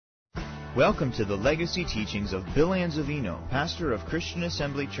Welcome to the legacy teachings of Bill Anzavino, pastor of Christian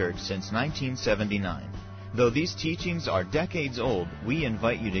Assembly Church since 1979. Though these teachings are decades old, we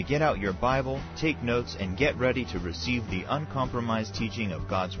invite you to get out your Bible, take notes, and get ready to receive the uncompromised teaching of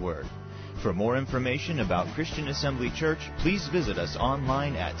God's Word. For more information about Christian Assembly Church, please visit us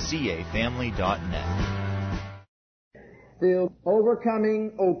online at cafamily.net.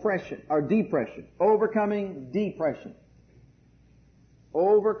 Overcoming oppression, or depression. Overcoming depression.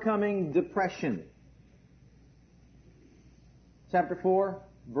 Overcoming depression. Chapter 4,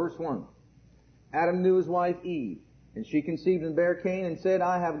 verse 1. Adam knew his wife Eve, and she conceived and bare Cain, and said,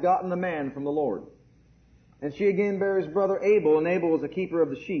 I have gotten a man from the Lord. And she again bare his brother Abel, and Abel was a keeper of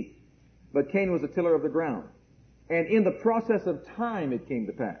the sheep, but Cain was a tiller of the ground. And in the process of time it came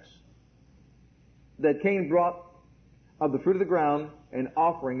to pass that Cain brought of the fruit of the ground an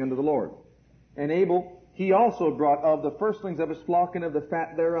offering unto the Lord. And Abel he also brought of the firstlings of his flock and of the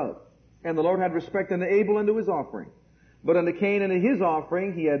fat thereof. And the Lord had respect unto Abel and to his offering. But unto Cain and to his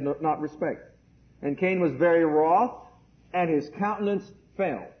offering he had not respect. And Cain was very wroth, and his countenance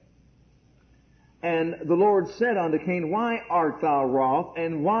fell. And the Lord said unto Cain, Why art thou wroth,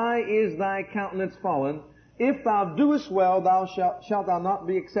 and why is thy countenance fallen? If thou doest well, shalt thou not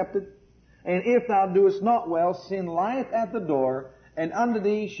be accepted? And if thou doest not well, sin lieth at the door, and unto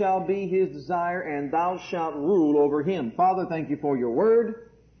thee shall be his desire, and thou shalt rule over him. Father, thank you for your word.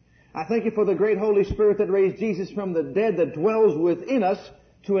 I thank you for the great Holy Spirit that raised Jesus from the dead, that dwells within us,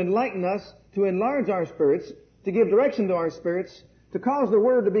 to enlighten us, to enlarge our spirits, to give direction to our spirits, to cause the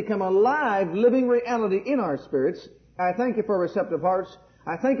word to become a live, living reality in our spirits. I thank you for receptive hearts.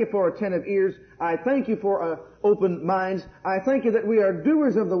 I thank you for attentive ears. I thank you for open minds. I thank you that we are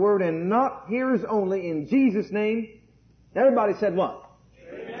doers of the word and not hearers only, in Jesus' name. Everybody said what?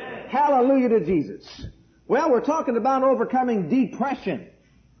 Amen. Hallelujah to Jesus. Well, we're talking about overcoming depression.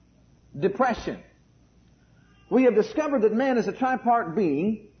 Depression. We have discovered that man is a tripart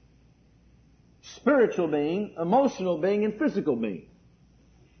being: spiritual being, emotional being, and physical being.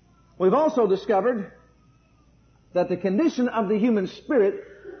 We've also discovered that the condition of the human spirit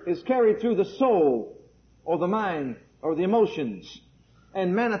is carried through the soul, or the mind, or the emotions,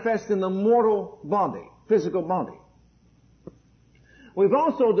 and manifests in the mortal body, physical body. We've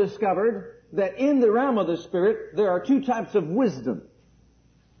also discovered that in the realm of the Spirit, there are two types of wisdom.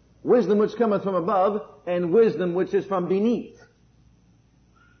 Wisdom which cometh from above, and wisdom which is from beneath.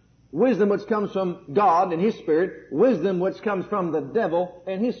 Wisdom which comes from God and His Spirit, wisdom which comes from the devil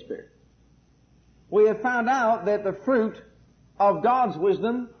and his spirit. We have found out that the fruit of God's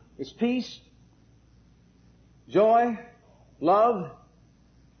wisdom is peace, joy, love,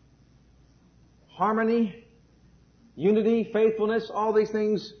 harmony, unity, faithfulness. All these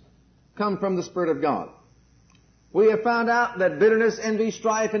things come from the Spirit of God. We have found out that bitterness, envy,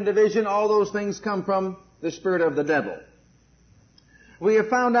 strife, and division, all those things come from the spirit of the devil. We have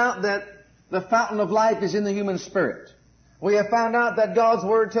found out that the fountain of life is in the human spirit. We have found out that God's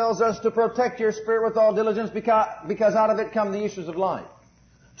Word tells us to protect your spirit with all diligence, because out of it come the issues of life.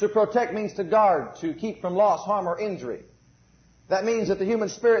 To protect means to guard, to keep from loss, harm, or injury. That means that the human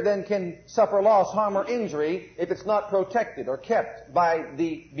spirit then can suffer loss, harm, or injury if it's not protected or kept by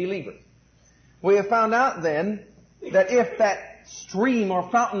the believer. We have found out then that if that stream or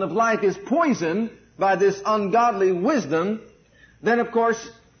fountain of life is poisoned by this ungodly wisdom, then of course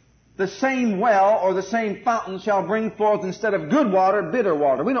the same well or the same fountain shall bring forth, instead of good water, bitter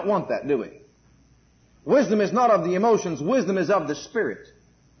water. We don't want that, do we? Wisdom is not of the emotions. Wisdom is of the Spirit.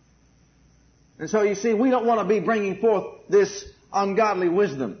 And so you see, we don't want to be bringing forth this ungodly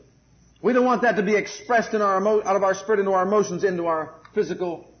wisdom. We don't want that to be expressed in out of our spirit into our emotions, into our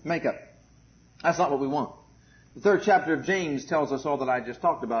physical makeup. That's not what we want. The 3rd chapter of James tells us all that I just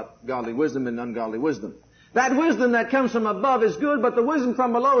talked about: godly wisdom and ungodly wisdom. That wisdom that comes from above is good, but the wisdom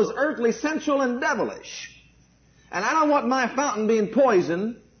from below is earthly, sensual, and devilish. And I don't want my fountain being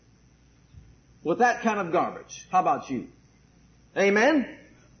poisoned with that kind of garbage. How about you? Amen?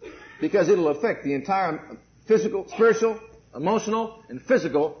 Because it'll affect the entire physical, spiritual, emotional, and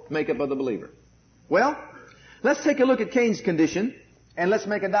physical makeup of the believer. Well, let's take a look at Cain's condition, and let's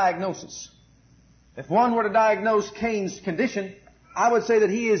make a diagnosis. If one were to diagnose Cain's condition, I would say that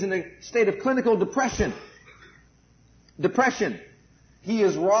he is in a state of clinical depression. Depression. He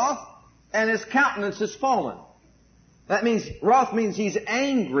is wroth, and his countenance is fallen. That means, wroth means he's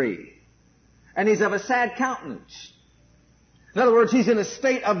angry, and he's of a sad countenance. In other words, he's in a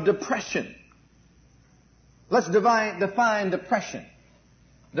state of depression. Let's define depression.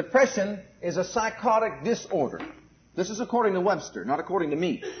 Depression is a psychotic disorder. This is according to Webster, not according to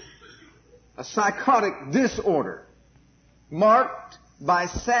me. A psychotic disorder marked by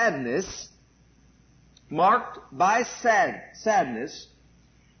sadness,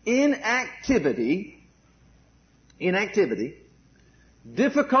 inactivity,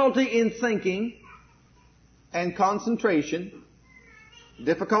 difficulty in thinking and concentration,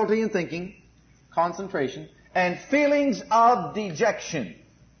 and feelings of dejection.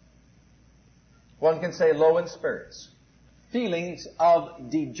 One can say low in spirits. Feelings of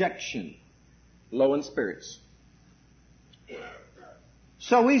dejection, low in spirits.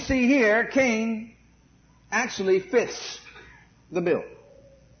 So we see here Cain actually fits the bill.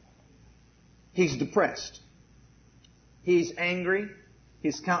 He's depressed. He's angry.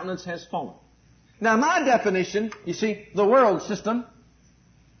 His countenance has fallen. Now my definition, you see, the world system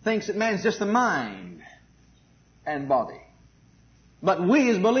thinks that man's just a mind and body. But we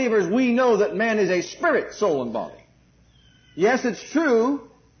as believers, we know that man is a spirit, soul, and body. Yes, it's true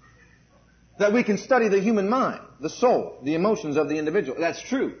that we can study the human mind, the soul, the emotions of the individual. That's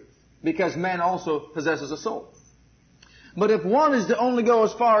true, because man also possesses a soul. But if one is to only go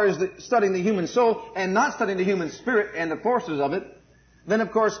as far as studying the human soul and not studying the human spirit and the forces of it, then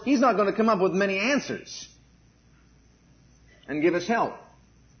of course he's not going to come up with many answers and give us help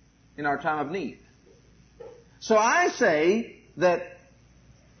in our time of need. So I say that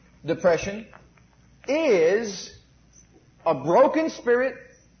depression is a broken spirit,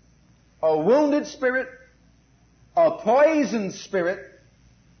 a wounded spirit, a poisoned spirit,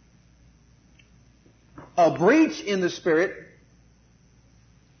 a breach in the spirit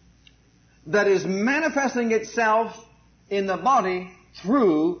that is manifesting itself in the body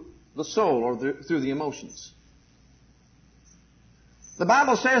through the soul or through the emotions. The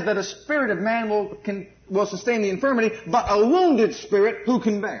Bible says that a spirit of man will sustain the infirmity, but a wounded spirit who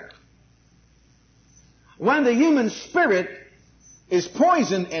can bear? When the human spirit is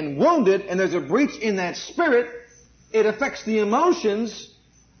poisoned and wounded and there's a breach in that spirit, it affects the emotions,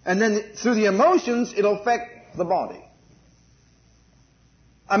 and then through the emotions it'll affect the body.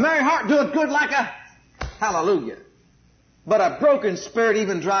 A merry heart doeth good like a hallelujah. But a broken spirit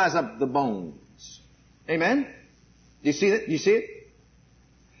even dries up the bones. Amen? Do you see it? You see it?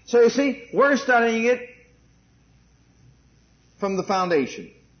 So you see, we're studying it from the foundation.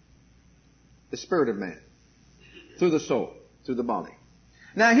 The spirit of man. Through the soul. Through the body.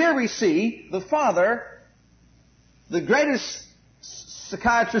 Now here we see the Father, the greatest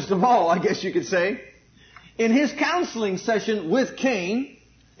psychiatrist of all, I guess you could say, in his counseling session with Cain,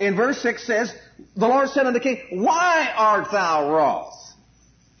 in verse 6 says, the Lord said unto Cain, why art thou wroth?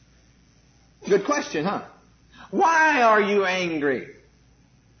 Good question, huh? Why are you angry?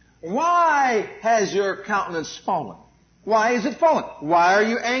 Why has your countenance fallen? Why is it fallen? Why are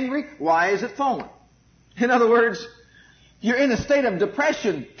you angry? Why is it fallen? In other words, you're in a state of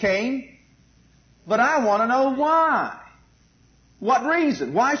depression, Cain, but I want to know why. What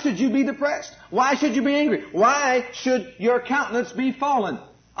reason? Why should you be depressed? Why should you be angry? Why should your countenance be fallen?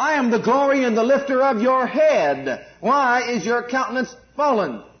 I am the glory and the lifter of your head. Why is your countenance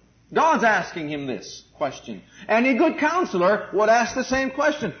fallen? God's asking him this question. Any good counselor would ask the same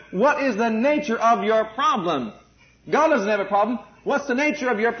question. What is the nature of your problem? God doesn't have a problem. What's the nature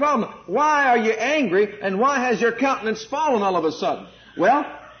of your problem? Why are you angry, and why has your countenance fallen all of a sudden? Well,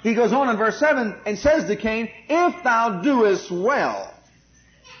 he goes on in verse 7 and says to Cain, if thou doest well.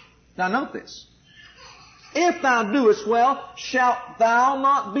 Now note this. If thou doest well, shalt thou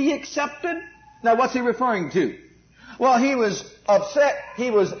not be accepted? Now what's he referring to? Well, he was upset,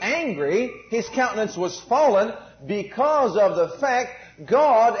 he was angry, his countenance was fallen because of the fact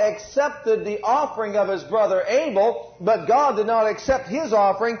God accepted the offering of his brother Abel, but God did not accept his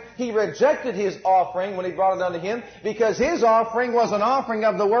offering. He rejected his offering when he brought it unto him, because his offering was an offering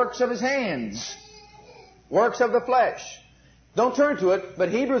of the works of his hands, works of the flesh. Don't turn to it, but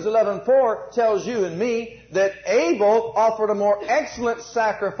Hebrews 11:4 tells you and me that Abel offered a more excellent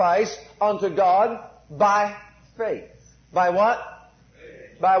sacrifice unto God by faith. By what?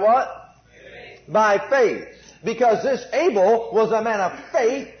 Faith. By what? Faith. By faith. Because this Abel was a man of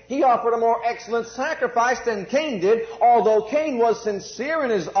faith, he offered a more excellent sacrifice than Cain did. Although Cain was sincere in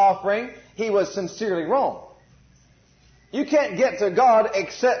his offering, he was sincerely wrong. You can't get to God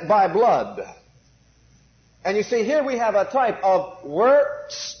except by blood. And you see, here we have a type of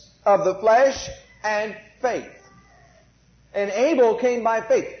works of the flesh and faith. And Abel came by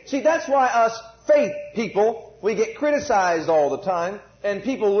faith. See, that's why us faith people, we get criticized all the time, and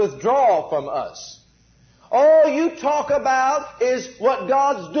people withdraw from us. All you talk about is what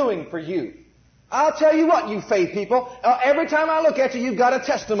God's doing for you. I'll tell you what, you faith people, every time I look at you, you've got a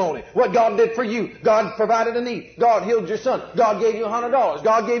testimony. What God did for you. God provided a need. God healed your son. God gave you $100.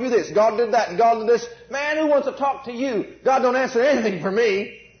 God gave you this. God did that. And God did this. Man, who wants to talk to you? God don't answer anything for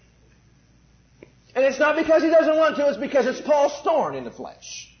me. And it's not because He doesn't want to. It's because it's Paul's thorn in the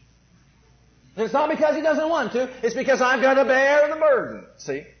flesh. And it's not because He doesn't want to. It's because I've got to bear the burden.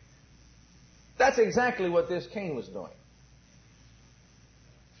 See? That's exactly what this Cain was doing.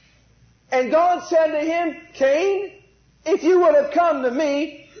 And God said to him, Cain, if you would have come to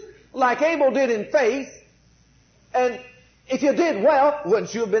me like Abel did in faith, and if you did well,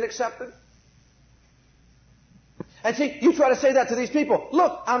 wouldn't you have been accepted? And see, you try to say that to these people.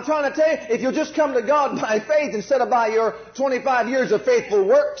 Look, I'm trying to tell you, if you'll just come to God by faith instead of by your 25 years of faithful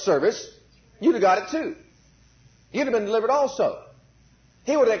work service, you'd have got it too. You'd have been delivered also.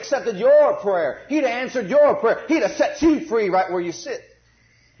 He would have accepted your prayer. He'd have answered your prayer. He'd have set you free right where you sit.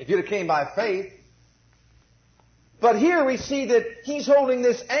 If you'd have came by faith. But here we see that he's holding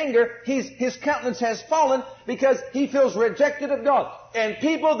this anger. His countenance has fallen because he feels rejected of God. And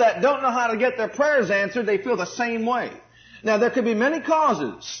people that don't know how to get their prayers answered, they feel the same way. Now there could be many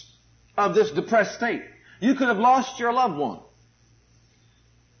causes of this depressed state. You could have lost your loved one.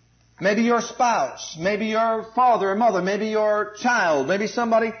 Maybe your spouse. Maybe your father or mother. Maybe your child. Maybe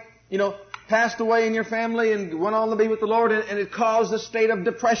somebody, passed away in your family and went on to be with the Lord, and it caused a state of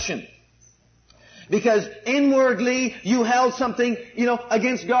depression. Because inwardly you held something,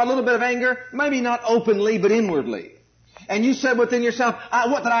 against God, a little bit of anger, maybe not openly, but inwardly. And you said within yourself,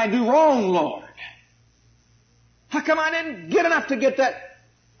 what did I do wrong, Lord? How come I didn't get enough to get that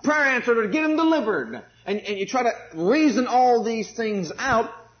prayer answered or to get him delivered? And you try to reason all these things out,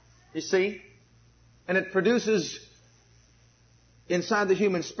 you see, and it produces inside the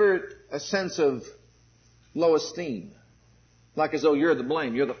human spirit a sense of low esteem. Like as though you're the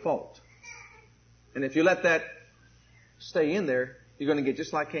blame, you're the fault. And if you let that stay in there, you're going to get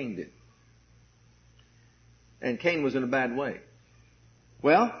just like Cain did. And Cain was in a bad way.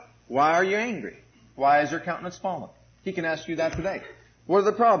 Well, why are you angry? Why is your countenance fallen? He can ask you that today. Where do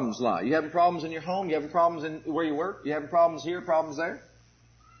the problems lie? You having problems in your home? You having problems in where you work? You having problems here, problems there?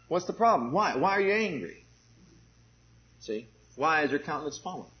 What's the problem? Why? Why are you angry? See? Why is your countenance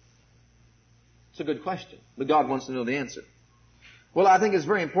fallen? It's a good question, but God wants to know the answer. Well, I think it's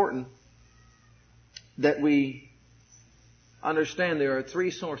very important that we understand there are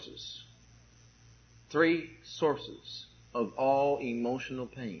three sources of all emotional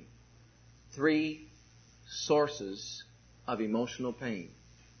pain. Three sources of emotional pain.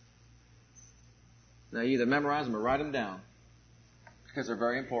 Now, you either memorize them or write them down because they're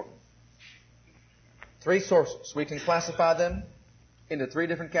very important. Three sources. We can classify them into three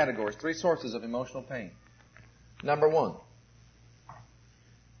different categories. Three sources of emotional pain. Number one,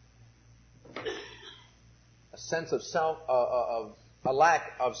 a sense of a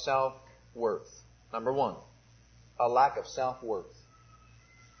lack of self-worth. Number one, a lack of self-worth.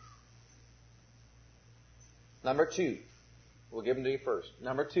 Number two, we'll give them to you first.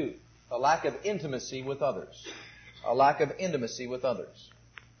 Number two, a lack of intimacy with others. A lack of intimacy with others.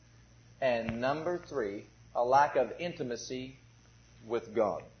 And number three, a lack of intimacy with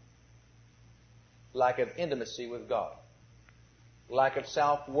God. Lack of intimacy with God. Lack of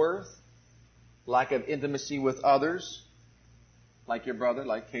self-worth. Lack of intimacy with others. Like your brother,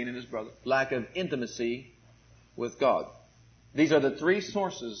 like Cain and his brother. Lack of intimacy with God. These are the three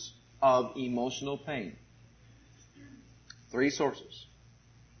sources of emotional pain. Three sources.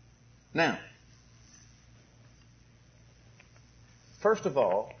 Now, first of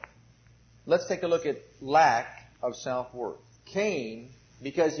all, let's take a look at lack of self-worth. Cain,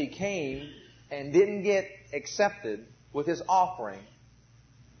 because he came and didn't get accepted with his offering,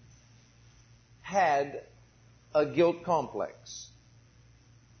 had a guilt complex.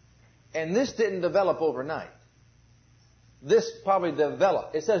 And this didn't develop overnight. This probably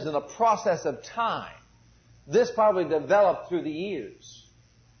developed, it says in a process of time. This probably developed through the years.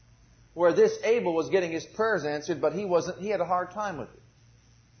 Where this Abel was getting his prayers answered, but he had a hard time with it.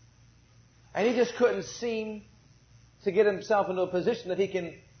 And he just couldn't seem to get himself into a position that he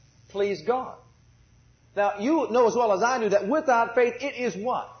can please God. Now, you know as well as I do that without faith, it is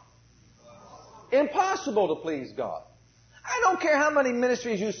what? Impossible to please God. I don't care how many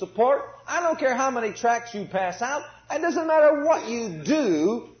ministries you support. I don't care how many tracts you pass out. It doesn't matter what you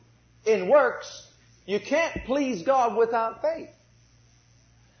do in works. You can't please God without faith.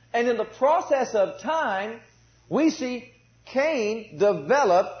 And in the process of time, we see Cain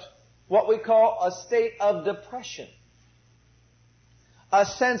developed what we call a state of depression. A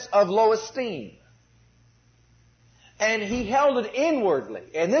sense of low esteem. And he held it inwardly.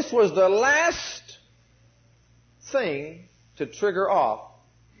 And this was the last thing to trigger off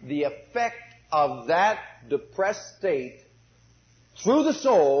the effect of that depressed state through the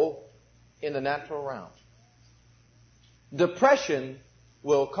soul in the natural realm. Depression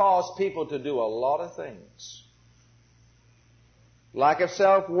will cause people to do a lot of things. Lack of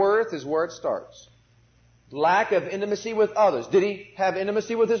self-worth is where it starts. Lack of intimacy with others. Did he have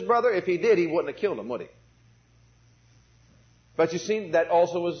intimacy with his brother? If he did, he wouldn't have killed him, would he? But you see, that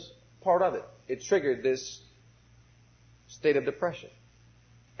also was part of it. It triggered this state of depression.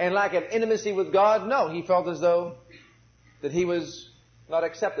 And lack of intimacy with God? No, he felt as though that he was not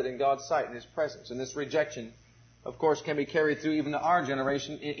accepted in God's sight, in His presence. And this rejection, of course, can be carried through even to our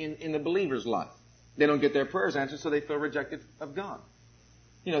generation in the believer's life. They don't get their prayers answered, so they feel rejected of God.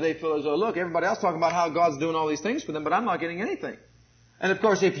 You know, they feel as though, look, everybody else talking about how God's doing all these things for them, but I'm not getting anything. And of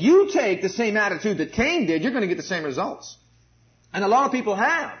course, if you take the same attitude that Cain did, you're going to get the same results. And a lot of people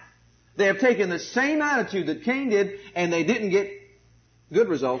have. They have taken the same attitude that Cain did, and they didn't get good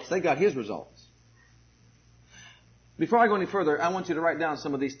results. They got his results. Before I go any further, I want you to write down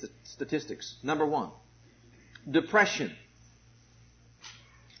some of these statistics. Number one, depression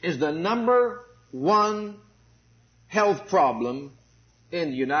is the number one health problem in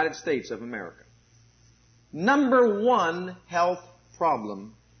the United States of America. Number one health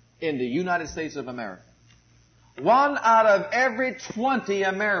problem in the United States of America. 1 out of every 20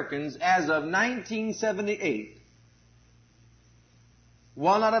 Americans as of 1978,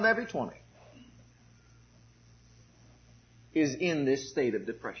 1 out of every 20 is in this state of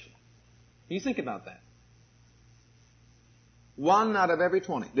depression. You think about that. 1 out of every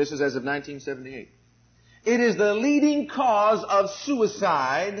 20. This is as of 1978. It is the leading cause of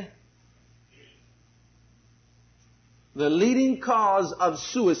suicide. The leading cause of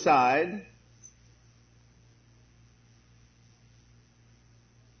suicide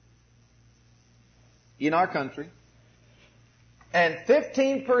in our country. And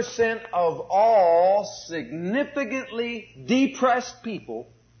 15% of all significantly depressed people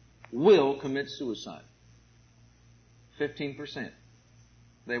will commit suicide. 15%.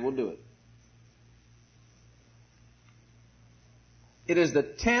 They will do it. It is the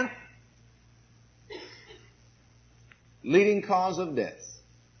 10th leading cause of death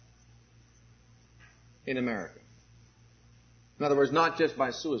in America. In other words, not just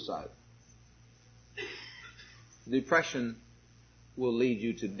by suicide. Depression will lead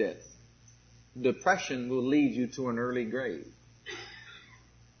you to death. Depression will lead you to an early grave.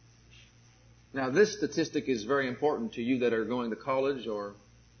 Now, this statistic is very important to you that are going to college or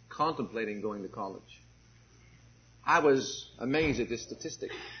contemplating going to college. I was amazed at this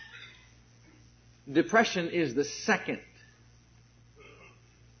statistic. Depression is the second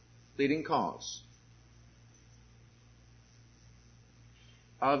leading cause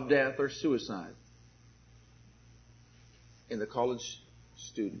of death or suicide in the college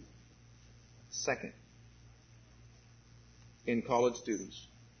student. Second in college students.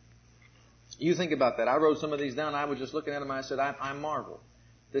 You think about that. I wrote some of these down. I was just looking at them and I said, I marvel.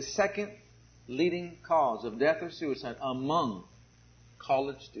 The second leading cause of death or suicide among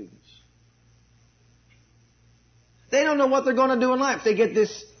college students. They don't know what they're going to do in life. They get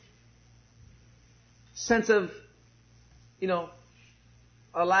this sense of,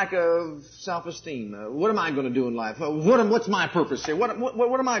 a lack of self-esteem. What am I going to do in life? What's my purpose here? What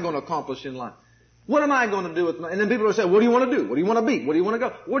am I going to accomplish in life? What am I going to do with my... And then people will say, what do you want to do? What do you want to be? Where do you want to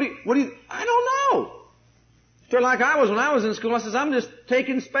go? I don't know. Sort of like I was when I was in school. I says, I'm just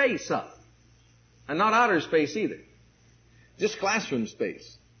taking space up. And not outer space either. Just classroom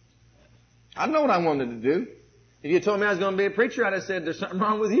space. I don't know what I wanted to do. If you told me I was going to be a preacher, I'd have said, there's something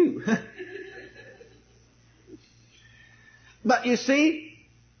wrong with you. But you see,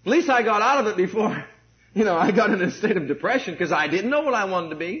 at least I got out of it before, I got in a state of depression because I didn't know what I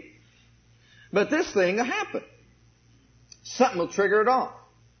wanted to be. But this thing will happen. Something will trigger it off.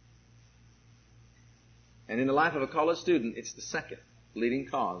 And in the life of a college student, it's the second leading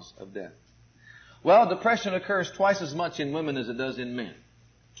cause of death. Well, depression occurs twice as much in women as it does in men.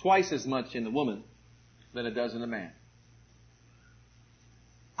 Twice as much in the woman than it does in the man.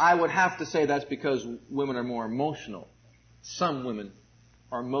 I would have to say that's because women are more emotional. Some women,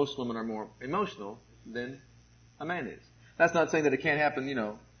 or most women, are more emotional than a man is. That's not saying that it can't happen,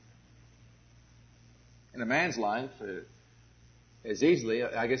 in a man's life as easily.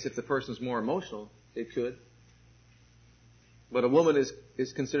 I guess if the person's more emotional, it could. But a woman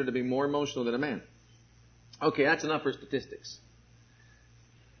is considered to be more emotional than a man. Okay, that's enough for statistics.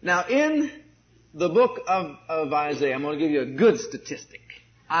 Now, in the book of Isaiah, I'm going to give you a good statistic.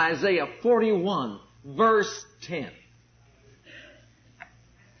 Isaiah 41, verse 10.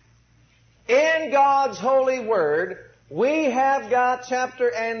 in God's holy word, we have got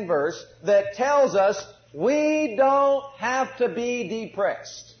chapter and verse that tells us we don't have to be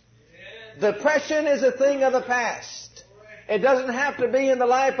depressed. Depression is a thing of the past. It doesn't have to be in the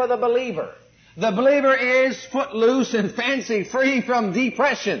life of the believer. The believer is footloose and fancy-free from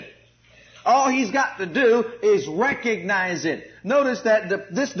depression. All he's got to do is recognize it. Notice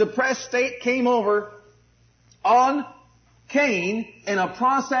that this depressed state came over on Cain in a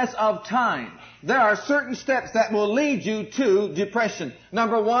process of time. There are certain steps that will lead you to depression.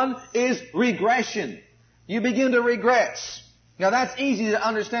 Number one is regression. You begin to regress. Now that's easy to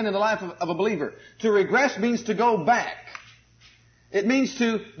understand in the life of a believer. To regress means to go back. It means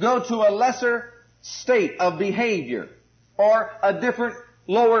to go to a lesser state of behavior, or a different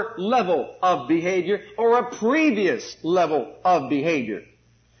lower level of behavior, or a previous level of behavior.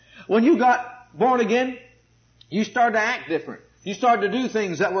 When you got born again, you started to act different. You started to do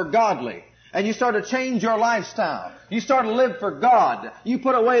things that were godly. And you started to change your lifestyle. You started to live for God. You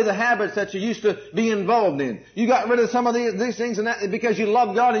put away the habits that you used to be involved in. You got rid of some of these things and that because you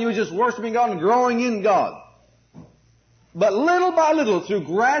loved God and you were just worshiping God and growing in God. But little by little, through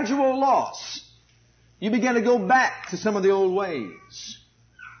gradual loss, you began to go back to some of the old ways.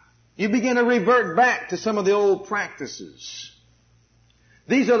 You begin to revert back to some of the old practices.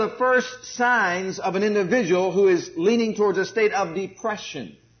 These are the first signs of an individual who is leaning towards a state of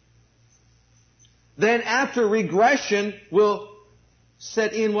depression. Then after regression will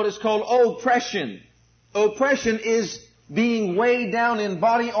set in what is called oppression. Oppression is being weighed down in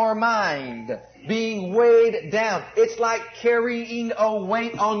body or mind. Being weighed down. It's like carrying a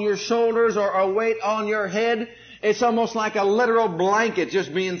weight on your shoulders or a weight on your head. It's almost like a literal blanket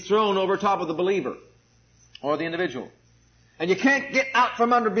just being thrown over top of the believer or the individual. And you can't get out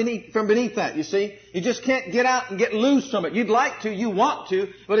from beneath that, you see. You just can't get out and get loose from it. You'd like to, you want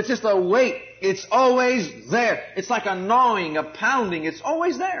to, but it's just a weight. It's always there. It's like a gnawing, a pounding. It's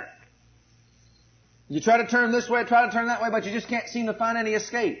always there. You try to turn this way, try to turn that way, but you just can't seem to find any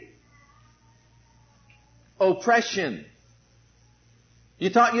escape. Oppression.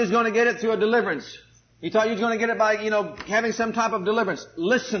 You thought you was going to get it through a deliverance. You thought you was going to get it by, having some type of deliverance.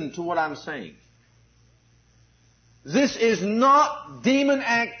 Listen to what I'm saying. This is not demon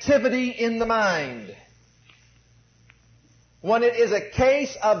activity in the mind. When it is a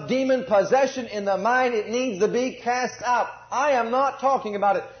case of demon possession in the mind, it needs to be cast out. I am not talking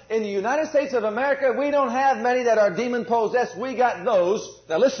about it. In the United States of America, we don't have many that are demon possessed. We got those.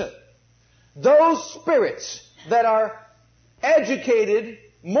 Now listen. Those spirits that are educated,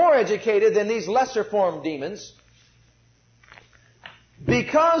 more educated than these lesser form demons,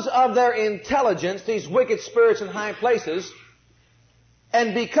 because of their intelligence, these wicked spirits in high places,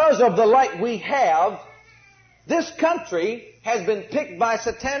 and because of the light we have, this country has been picked by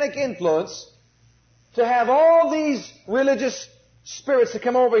satanic influence to have all these religious spirits to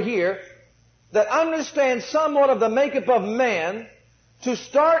come over here that understand somewhat of the makeup of man to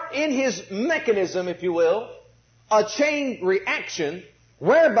start in his mechanism, if you will, a chain reaction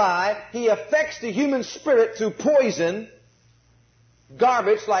whereby he affects the human spirit through poison,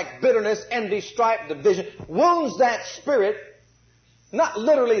 garbage like bitterness, envy, strife, division, wounds that spirit, not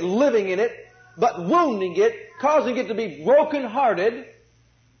literally living in it, but wounding it, causing it to be broken-hearted.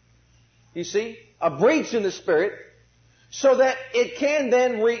 You see, a breach in the spirit, so that it can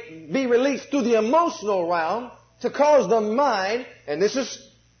then be released through the emotional realm to cause the mind, and this is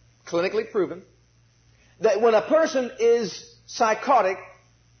clinically proven, that when a person is psychotic,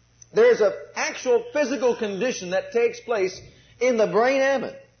 there's an actual physical condition that takes place in the brain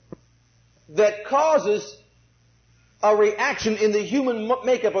amen that causes a reaction in the human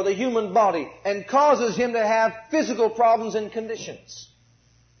makeup or the human body and causes him to have physical problems and conditions.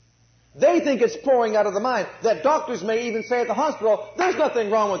 They think it's pouring out of the mind. That doctors may even say at the hospital, there's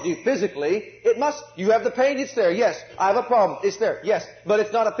nothing wrong with you physically. You have the pain, it's there. Yes. I have a problem, it's there. Yes. But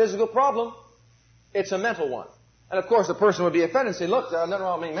it's not a physical problem. It's a mental one. And of course the person would be offended and say, look, there's nothing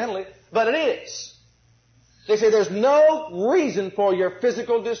wrong with me mentally. But it is. They say there's no reason for your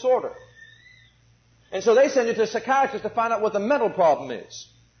physical disorder. And so they send you to a psychiatrist to find out what the mental problem is.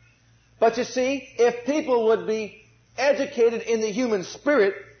 But you see, if people would be educated in the human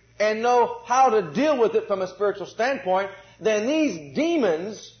spirit and know how to deal with it from a spiritual standpoint, then these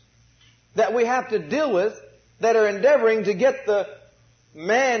demons that we have to deal with that are endeavoring to get the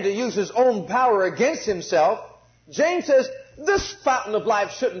man to use his own power against himself, James says, this fountain of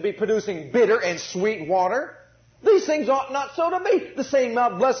life shouldn't be producing bitter and sweet water. These things ought not so to be. The same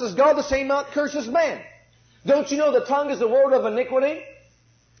mouth blesses God, the same mouth curses man. Don't you know the tongue is the word of iniquity?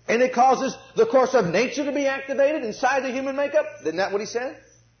 And it causes the course of nature to be activated inside the human makeup? Isn't that what he said?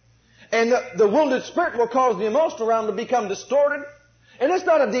 And the wounded spirit will cause the emotional realm to become distorted. And it's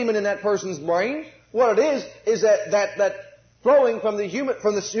not a demon in that person's brain. What it is that flowing from the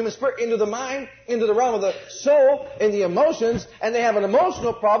human spirit into the mind, into the realm of the soul, in the emotions, and they have an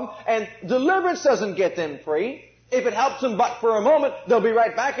emotional problem, and deliverance doesn't get them free. If it helps them but for a moment, they'll be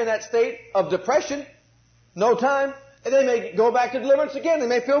right back in that state of depression. No time. And they may go back to deliverance again. They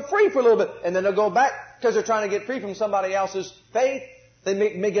may feel free for a little bit. And then they'll go back because they're trying to get free from somebody else's faith. They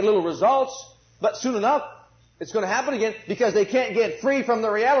may get little results. But soon enough, it's going to happen again because they can't get free from the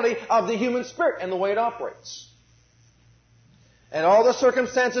reality of the human spirit and the way it operates. And all the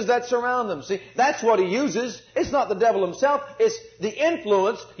circumstances that surround them. See, that's what he uses. It's not the devil himself. It's the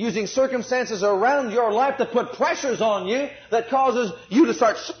influence using circumstances around your life to put pressures on you that causes you to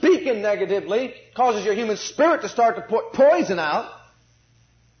start speaking negatively, causes your human spirit to start to put poison out.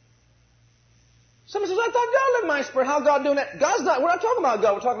 Someone says, I thought God lived in my spirit. How's God doing that? God's not. We're not talking about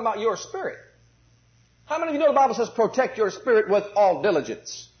God. We're talking about your spirit. How many of you know the Bible says protect your spirit with all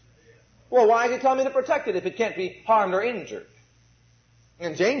diligence? Well, why is he telling me to protect it if it can't be harmed or injured?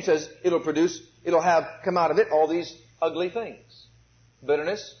 And James says it'll have come out of it all these ugly things.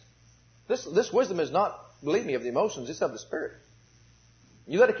 Bitterness. This wisdom is not, believe me, of the emotions, it's of the spirit.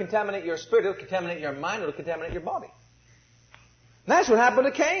 You let it contaminate your spirit, it'll contaminate your mind, it'll contaminate your body. And that's what happened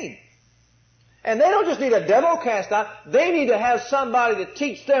to Cain. And they don't just need a devil cast out, they need to have somebody to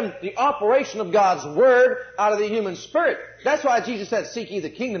teach them the operation of God's Word out of the human spirit. That's why Jesus said, seek ye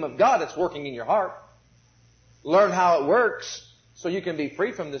the kingdom of God that's working in your heart. Learn how it works. So you can be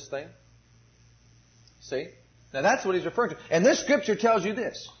free from this thing. See? Now that's what he's referring to. And this scripture tells you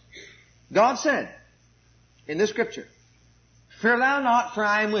this. God said in this scripture, fear thou not, for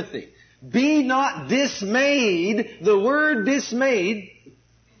I am with thee. Be not dismayed. The word dismayed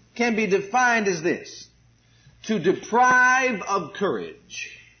can be defined as this. To deprive of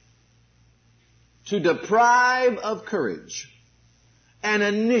courage. To deprive of courage. An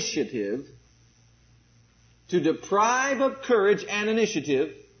initiative. To deprive of courage and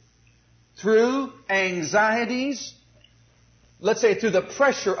initiative through anxieties, let's say through the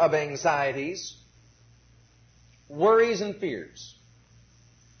pressure of anxieties, worries and fears.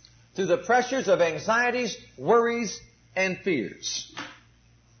 Through the pressures of anxieties, worries, and fears.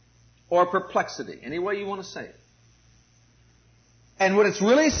 Or perplexity, any way you want to say it. And what it's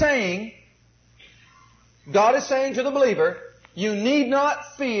really saying, God is saying to the believer, you need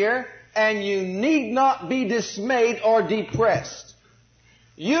not fear and you need not be dismayed or depressed.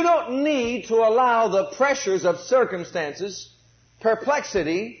 You don't need to allow the pressures of circumstances,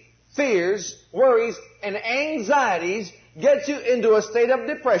 perplexity, fears, worries, and anxieties get you into a state of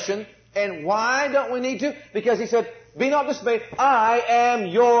depression. And why don't we need to? Because he said, be not dismayed. I am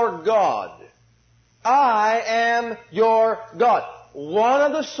your God. I am your God. One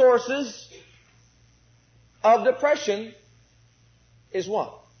of the sources of depression is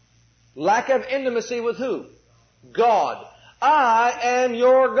what? Lack of intimacy with who? God. I am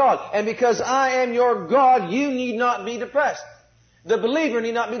your God. And because I am your God, you need not be depressed. The believer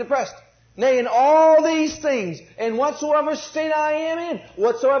need not be depressed. Nay, in all these things, in whatsoever state I am in,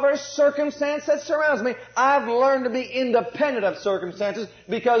 whatsoever circumstance that surrounds me, I've learned to be independent of circumstances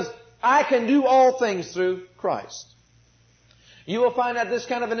because I can do all things through Christ. You will find that this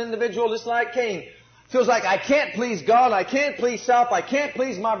kind of an individual, just like Cain, feels like I can't please God, I can't please self, I can't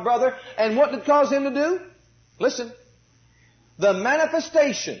please my brother. And what did it cause him to do? Listen. The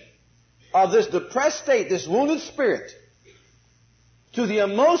manifestation of this depressed state, this wounded spirit, to the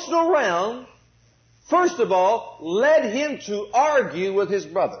emotional realm, first of all, led him to argue with his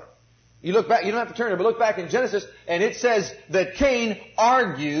brother. You look back, you don't have to turn it, but look back in Genesis, and it says that Cain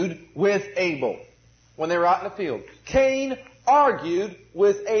argued with Abel when they were out in the field. Cain argued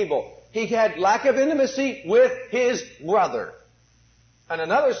with Abel. He had lack of intimacy with his brother. And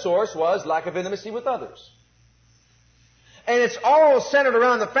another source was lack of intimacy with others. And it's all centered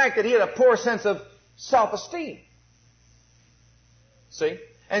around the fact that he had a poor sense of self-esteem. See?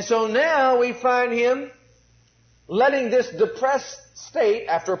 And so now we find him letting this depressed state,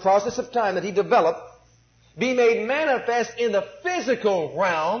 after a process of time that he developed, be made manifest in the physical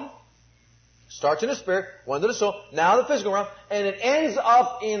realm. Starts in the spirit, went to the soul, now the physical realm, and it ends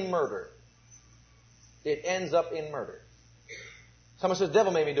up in murder. It ends up in murder. Someone says, the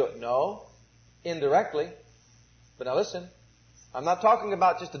devil made me do it. No, indirectly. But now listen, I'm not talking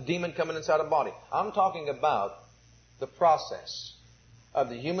about just a demon coming inside a body. I'm talking about the process of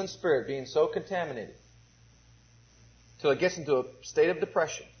the human spirit being so contaminated till it gets into a state of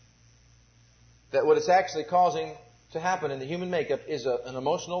depression that what it's actually causing to happen in the human makeup is an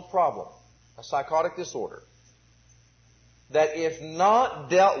emotional problem, a psychotic disorder that if not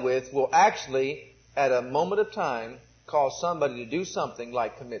dealt with will actually, at a moment of time, cause somebody to do something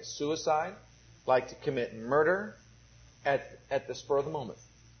like commit suicide, like to commit murder at the spur of the moment.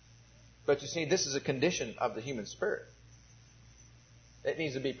 But you see, this is a condition of the human spirit. It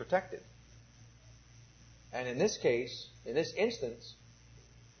needs to be protected. And in this case, in this instance,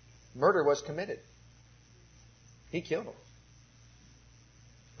 murder was committed. He killed him.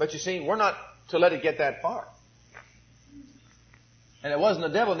 But you see, we're not to let it get that far. And it wasn't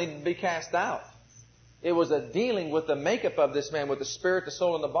the devil that needed to be cast out. It was a dealing with the makeup of this man, with the spirit, the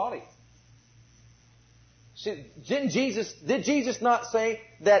soul, and the body. See, did Jesus not say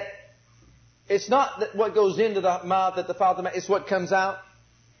that it's not that what goes into the mouth that defiles the man, it's what comes out?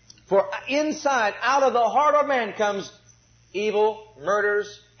 For inside, out of the heart of man comes evil,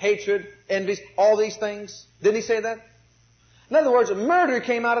 murders, hatred, envies, all these things. Didn't he say that? In other words, murder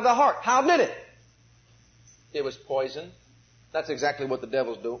came out of the heart. How did it? It was poison. That's exactly what the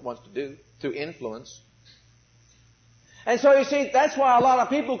devil wants to do, to influence. And so you see, that's why a lot of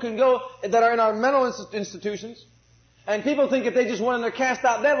people can go that are in our mental institutions, and people think if they just went in there cast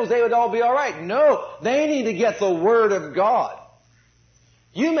out devils, they would all be all right. No, they need to get the Word of God.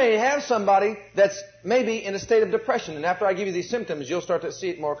 You may have somebody that's maybe in a state of depression, and after I give you these symptoms, you'll start to see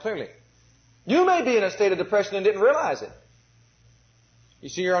it more clearly. You may be in a state of depression and didn't realize it. You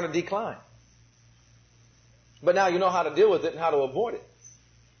see, you're on a decline. But now you know how to deal with it and how to avoid it.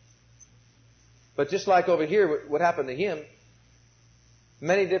 But just like over here, what happened to him,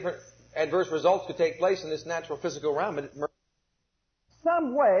 many different adverse results could take place in this natural physical realm.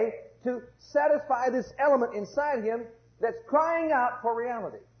 Some way to satisfy this element inside him that's crying out for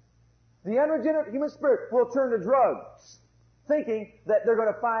reality. The unregenerate human spirit will turn to drugs, thinking that they're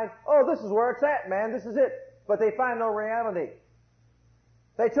going to find, oh, this is where it's at, man, this is it. But they find no reality.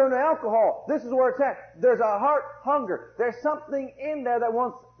 They turn to alcohol. This is where it's at. There's a heart hunger. There's something in there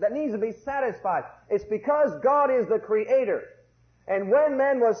that needs to be satisfied. It's because God is the Creator. And when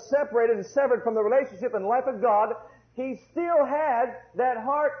man was separated and severed from the relationship and life of God, he still had that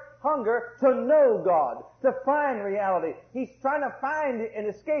heart hunger to know God, to find reality. He's trying to find an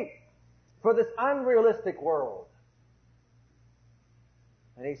escape for this unrealistic world.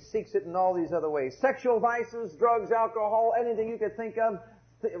 And he seeks it in all these other ways. Sexual vices, drugs, alcohol, anything you could think of,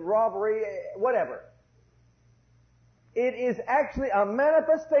 robbery, whatever. It is actually a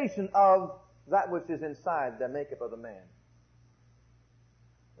manifestation of that which is inside the makeup of the man.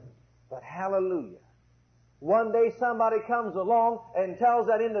 But hallelujah. One day somebody comes along and tells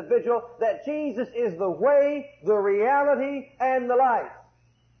that individual that Jesus is the way, the reality, and the life.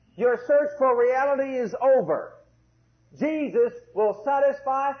 Your search for reality is over. Jesus will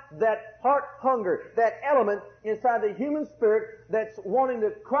satisfy that heart hunger, that element inside the human spirit that's wanting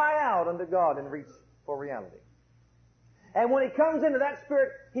to cry out unto God and reach for reality. And when he comes into that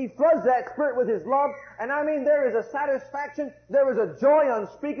spirit, he floods that spirit with his love. And I mean, there is a satisfaction, there is a joy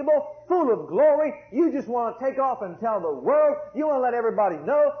unspeakable, full of glory. You just want to take off and tell the world. You want to let everybody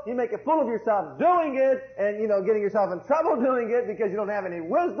know. You make a fool of yourself doing it, and, getting yourself in trouble doing it because you don't have any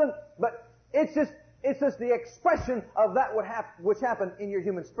wisdom. But it's just the expression of that which happened in your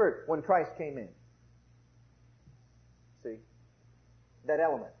human spirit when Christ came in. See? That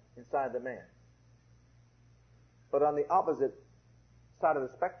element inside the man. But on the opposite side of the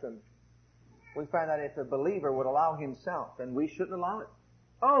spectrum, we find that if a believer would allow himself, and we shouldn't allow it.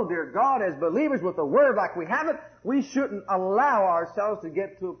 Oh, dear God, as believers with the Word like we have it, we shouldn't allow ourselves to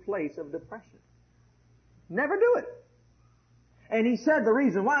get to a place of depression. Never do it. And he said the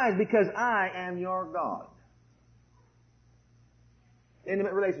reason why is because I am your God.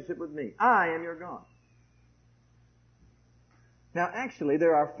 Intimate relationship with me. I am your God. Now, actually,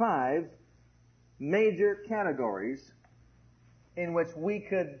 there are 5 major categories in which we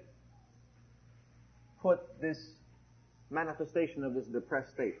could put this manifestation of this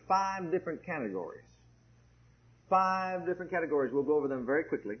depressed state. 5 different categories. 5 different categories. We'll go over them very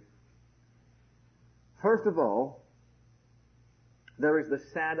quickly. First of all, there is the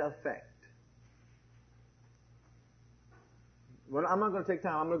sad effect. Well, I'm not going to take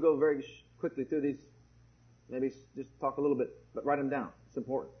time. I'm going to go very quickly through these. Maybe just talk a little bit, but write them down. It's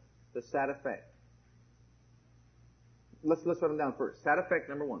important. The sad effect. Let's write them down first. Sad effect,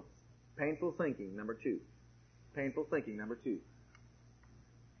 number 1. Painful thinking, number 2. Painful thinking, number 2.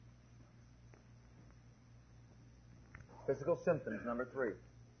 Physical symptoms, number 3.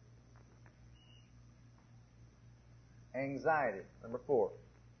 Anxiety, number 4.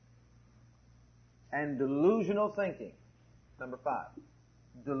 And delusional thinking, number 5.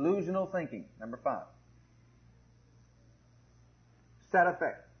 Delusional thinking, number 5. Sad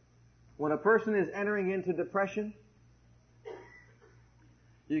effect. When a person is entering into depression,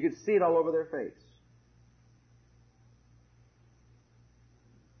 You could see it all over their face.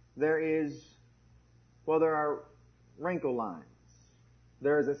 There are wrinkle lines.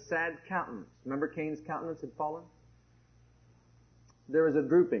 There is a sad countenance. Remember Cain's countenance had fallen? There is a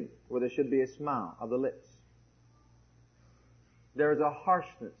drooping where there should be a smile of the lips. There is a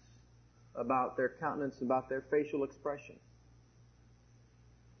harshness about their countenance, about their facial expression.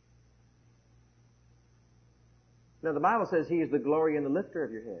 Now the Bible says He is the glory and the lifter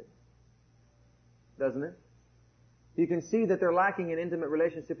of your head. Doesn't it? You can see that they're lacking an intimate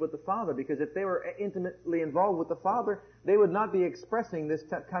relationship with the Father, because if they were intimately involved with the Father, they would not be expressing this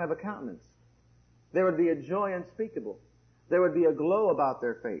kind of a countenance. There would be a joy unspeakable. There would be a glow about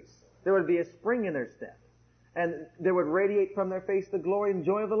their face. There would be a spring in their step. And there would radiate from their face the glory and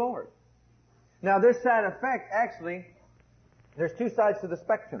joy of the Lord. Now this sad effect, actually, there's two sides to the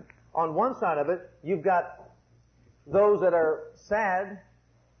spectrum. On one side of it, you've got those that are sad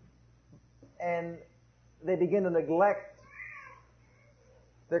and they begin to neglect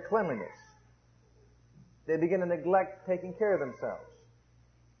their cleanliness. They begin to neglect taking care of themselves.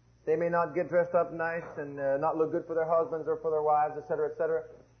 They may not get dressed up nice and not look good for their husbands or for their wives, etc., etc.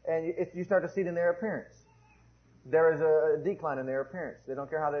 And you start to see it in their appearance. There is a decline in their appearance. They don't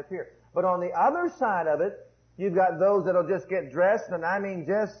care how they appear. But on the other side of it, you've got those that'll just get dressed, and I mean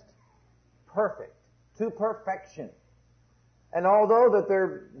just perfect, to perfection. And although that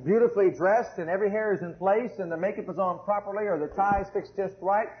they're beautifully dressed and every hair is in place and the makeup is on properly or the tie is fixed just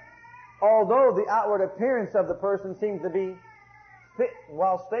right, although the outward appearance of the person seems to be fit and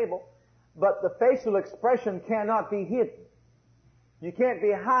well stable, but the facial expression cannot be hidden. You can't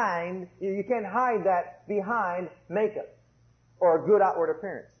hide that behind makeup or a good outward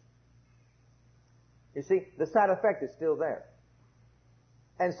appearance. You see, the side effect is still there.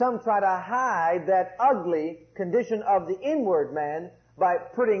 And some try to hide that ugly condition of the inward man by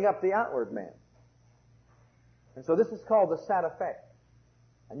prettying up the outward man. And so this is called the sad effect.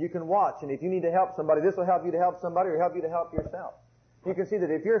 And you can watch, and if you need to help somebody, this will help you to help somebody or help you to help yourself. You can see that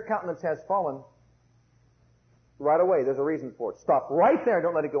if your countenance has fallen, right away, there's a reason for it. Stop right there.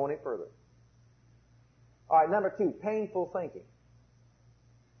 Don't let it go any further. All right, number 2, painful thinking.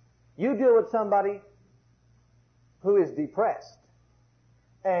 You deal with somebody who is depressed,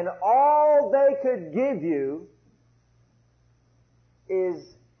 and all they could give you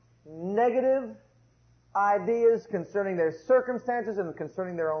is negative ideas concerning their circumstances and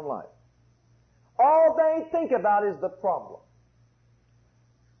concerning their own life. All they think about is the problem.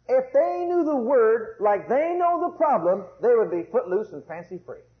 If they knew the Word like they know the problem, they would be footloose and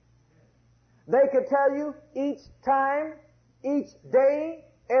fancy-free. They could tell you each time, each day,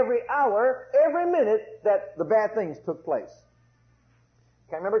 every hour, every minute that the bad things took place.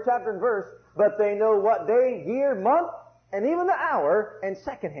 Can't remember chapter and verse, but they know what day, year, month, and even the hour and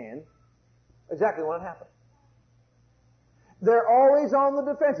second hand exactly when it happened. They're always on the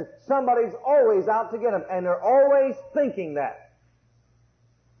defensive. Somebody's always out to get them, and they're always thinking that.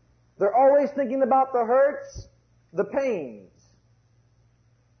 They're always thinking about the hurts, the pains.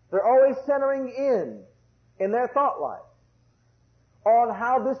 They're always centering in their thought life on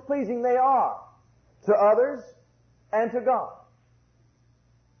how displeasing they are to others and to God.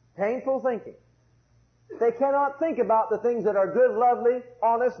 Painful thinking. They cannot think about the things that are good, lovely,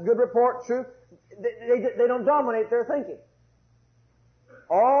 honest, good report, true. They don't dominate their thinking.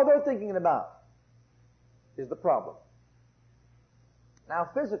 All they're thinking about is the problem. Now,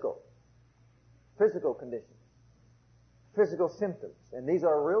 physical conditions, physical symptoms, and these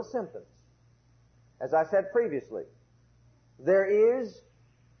are real symptoms. As I said previously, there is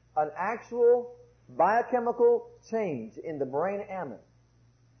an actual biochemical change in the brain amen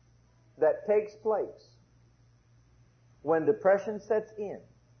that takes place when depression sets in.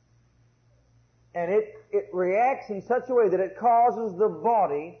 And it reacts in such a way that it causes the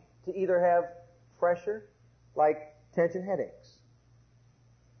body to either have pressure, like tension headaches,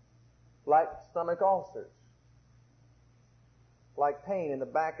 like stomach ulcers, like pain in the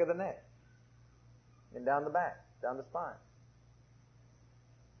back of the neck, and down the back, down the spine.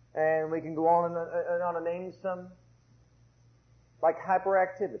 And we can go on and name some, like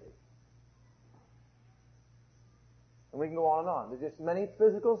hyperactivity. And we can go on and on. There's just many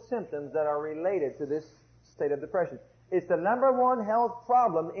physical symptoms that are related to this state of depression. It's the number one health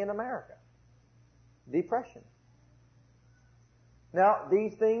problem in America. Depression. Now,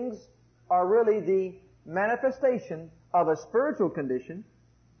 these things are really the manifestation of a spiritual condition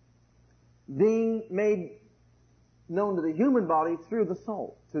being made known to the human body through the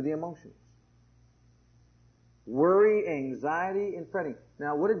soul, through the emotions. Worry, anxiety, and fretting.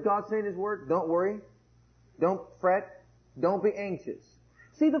 Now, what did God say in His Word? Don't worry. Don't fret. Don't be anxious.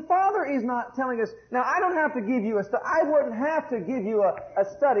 See, the Father is not telling us, now I don't have to give you I wouldn't have to give you a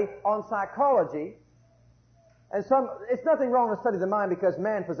study on psychology. And it's nothing wrong to study the mind because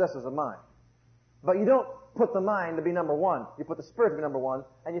man possesses a mind. But you don't put the mind to be number one. You put the Spirit to be number one,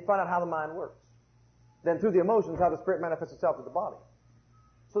 and you find out how the mind works. Then through the emotions, how the Spirit manifests itself to the body.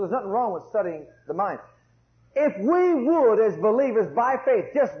 So there's nothing wrong with studying the mind. If we would, as believers, by faith,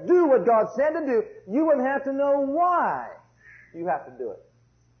 just do what God said to do, you wouldn't have to know why you have to do it.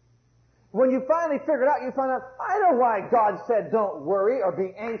 When you finally figure it out, you find out, I know why God said don't worry or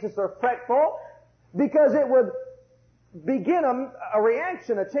be anxious or fretful. Because it would begin a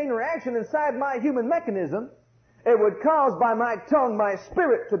reaction, a chain reaction inside my human mechanism. It would cause by my tongue my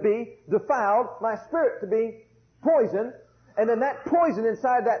spirit to be defiled, my spirit to be poisoned, and then that poison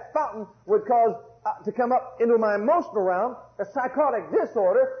inside that fountain would cause to come up into my emotional realm, a psychotic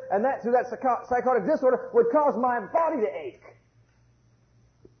disorder, and that through that psychotic disorder would cause my body to ache.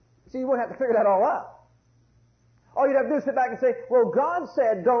 See, you wouldn't have to figure that all out. All you'd have to do is sit back and say, well, God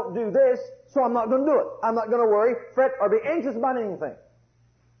said don't do this, so I'm not going to do it. I'm not going to worry, fret, or be anxious about anything.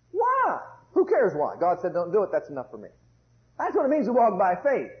 Why? Who cares why? God said don't do it, that's enough for me. That's what it means to walk by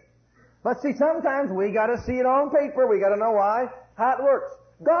faith. But see, sometimes we got to see it on paper. We got to know why, how it works.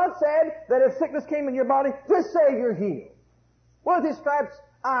 God said that if sickness came in your body, just say you're healed. With His stripes,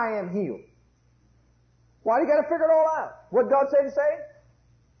 I am healed. Why do you got to figure it all out? What did God say to say?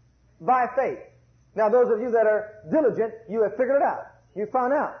 By faith. Now, those of you that are diligent, you have figured it out. You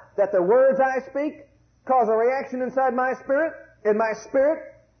found out that the words I speak cause a reaction inside my spirit, and my spirit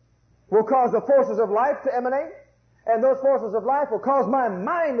will cause the forces of life to emanate, and those forces of life will cause my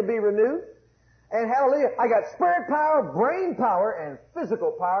mind to be renewed. And hallelujah, I got spirit power, brain power, and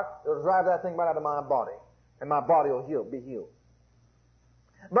physical power that will drive that thing right out of my body. And my body will be healed.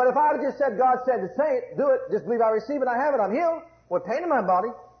 But if I had just said, God said to say it, do it, just believe I receive it, I have it, I'm healed, with pain in my body,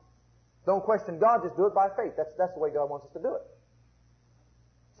 don't question God, just do it by faith. That's the way God wants us to do it.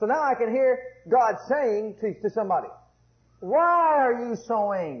 So now I can hear God saying to somebody, why are you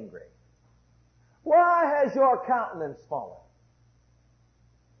so angry? Why has your countenance fallen?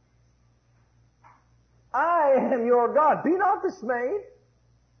 I am your God. Be not dismayed.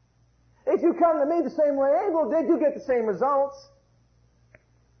 If you come to me the same way Abel did, you get the same results.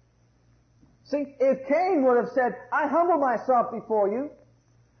 See, if Cain would have said, I humble myself before you,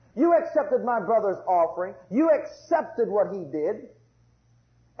 you accepted my brother's offering, you accepted what he did,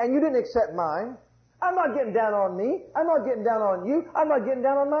 and you didn't accept mine, I'm not getting down on me, I'm not getting down on you, I'm not getting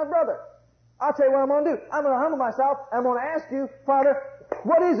down on my brother. I'll tell you what I'm going to do. I'm going to humble myself, I'm going to ask you, Father,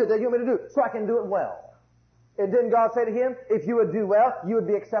 what is it that you want me to do so I can do it well? And didn't God say to him, if you would do well, you would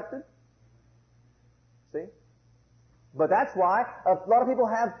be accepted? See? But that's why a lot of people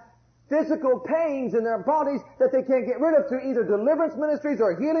have physical pains in their bodies that they can't get rid of through either deliverance ministries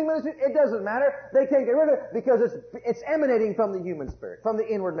or healing ministries. It doesn't matter. They can't get rid of it because it's emanating from the human spirit, from the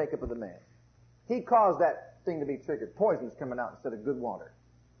inward makeup of the man. He caused that thing to be triggered. Poison's coming out instead of good water.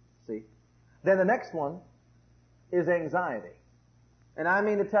 See? Then the next one is anxiety. And I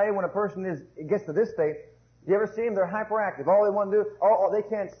mean to tell you, when a person gets to this state, you ever see them? They're hyperactive. All they want to do, they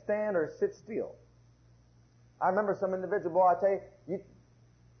can't stand or sit still. I remember some individual, boy, I tell you,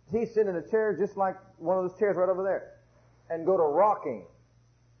 he's sitting in a chair just like one of those chairs right over there and go to rocking.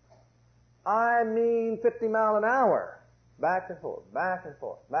 I mean 50 miles an hour. Back and forth, back and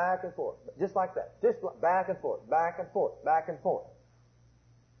forth, back and forth. Just like that. Just like back and forth, back and forth, back and forth.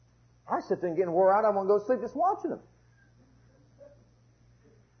 I sit there and getting wore out. I want to go to sleep just watching them.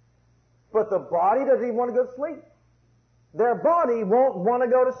 But the body doesn't even want to go to sleep. Their body won't want to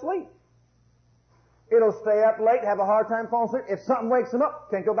go to sleep. It'll stay up late, have a hard time falling asleep. If something wakes them up,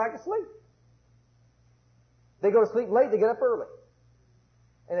 can't go back to sleep. They go to sleep late, they get up early.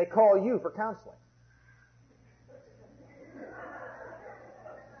 And they call you for counseling.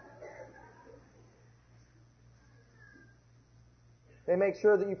 They make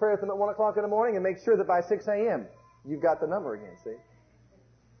sure that you pray with them at 1 o'clock in the morning and make sure that by 6 a.m. you've got the number again, see?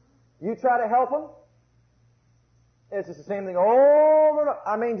 You try to help them, it's just the same thing over and over.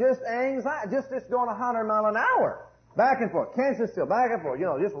 I mean, just anxiety, just going 100 miles an hour. Back and forth, can't sit still, back and forth,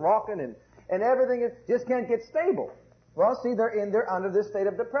 just rocking and everything just can't get stable. Well, see, they're under this state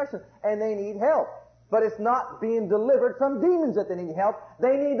of depression and they need help. But it's not being delivered from demons that they need help.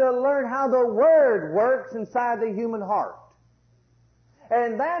 They need to learn how the Word works inside the human heart.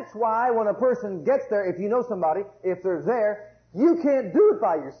 And that's why when a person gets there, if you know somebody, if they're there, you can't do it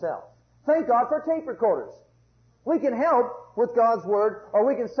by yourself. Thank God for tape recorders. We can help with God's Word, or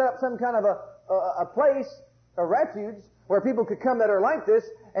we can set up some kind of a place, a refuge, where people could come that are like this,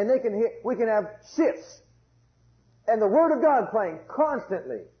 and we can have shifts. And the Word of God playing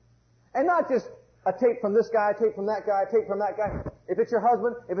constantly. And not just a tape from this guy, a tape from that guy, a tape from that guy. If it's your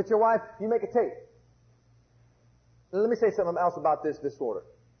husband, if it's your wife, you make a tape. Let me say something else about this disorder.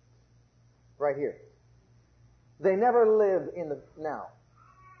 Right here. They never live in the now.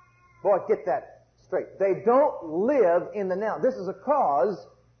 Boy, get that straight. They don't live in the now. This is a cause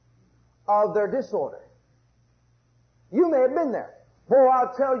of their disorder. You may have been there. Boy,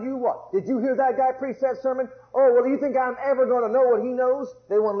 I'll tell you what. Did you hear that guy preach that sermon? Oh, well, do you think I'm ever going to know what he knows?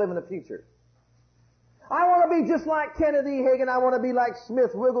 They want to live in the future. I want to be just like Kenneth E. Hagin. I want to be like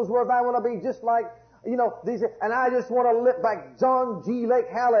Smith Wigglesworth. I want to be just like, these, and I just want to live like John G. Lake.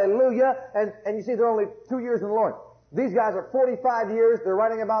 Hallelujah. And you see, they're only 2 years in the Lord. These guys are 45 years. They're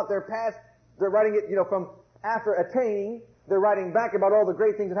writing about their past. They're writing it, from after attaining. They're writing back about all the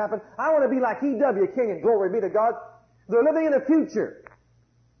great things that happened. I want to be like E.W. King, and glory be to God. They're living in the future.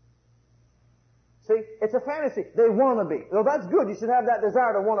 See, it's a fantasy. They want to be. Well, that's good. You should have that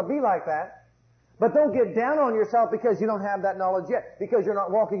desire to want to be like that. But don't get down on yourself because you don't have that knowledge yet, because you're not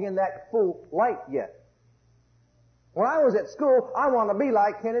walking in that full light yet. When I was at school, I wanted to be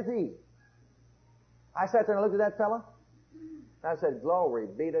like Kenneth E. I sat there and looked at that fella, and I said, glory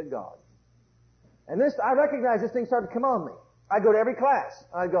be to God. And I recognized this thing started to come on me. I'd go to every class.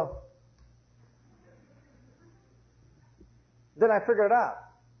 I'd go. Then I figured it out.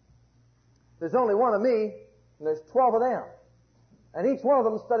 There's only one of me, and there's 12 of them. And each one of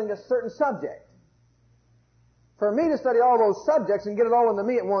them is studying a certain subject. For me to study all those subjects and get it all into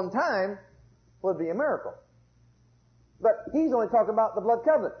me at one time would be a miracle. But he's only talking about the blood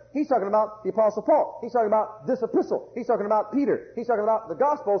covenant. He's talking about the Apostle Paul. He's talking about this epistle. He's talking about Peter. He's talking about the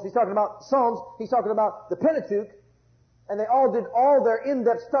Gospels. He's talking about Psalms. He's talking about the Pentateuch. And they all did all their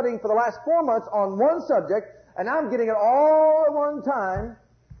in-depth studying for the last 4 months on one subject, and I'm getting it all at one time,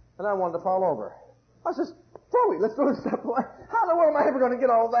 and I wanted to fall over. I says, Chloe, let's throw this stuff away. How in the world am I ever going to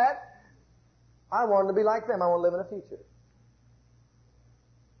get all that? I wanted to be like them. I want to live in the future.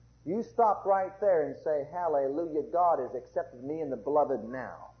 You stop right there and say, hallelujah, God has accepted me in the beloved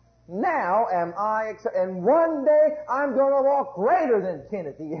now. Now am I accepted. And one day I'm going to walk greater than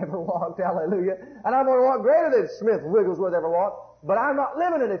Kenneth E. ever walked. Hallelujah. And I'm going to walk greater than Smith Wigglesworth ever walked. But I'm not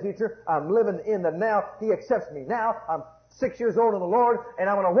living in the future. I'm living in the now. He accepts me now. I'm 6 years old in the Lord, and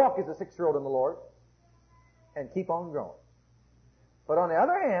I'm going to walk as a 6-year-old in the Lord and keep on growing. But on the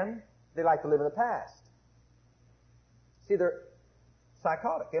other hand, they like to live in the past. See, they're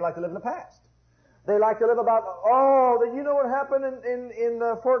psychotic. They like to live in the past. They like to live about, you know what happened in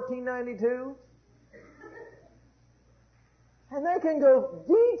 1492? And they can go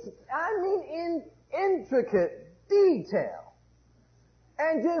in intricate detail.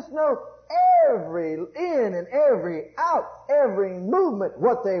 And just know every in and every out, every movement,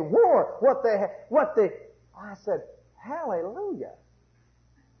 what they wore, I said, hallelujah.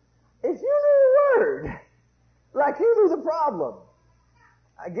 If you knew the Word, like you knew the problem,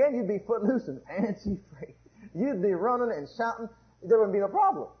 again, you'd be footloose and fancy-free. You'd be running and shouting. There wouldn't be no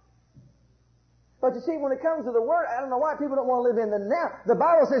problem. But you see, when it comes to the Word, I don't know why people don't want to live in the now. The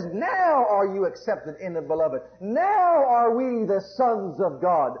Bible says, now are you accepted in the beloved. Now are we the sons of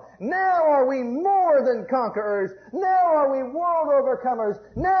God. Now are we more than conquerors. Now are we world overcomers.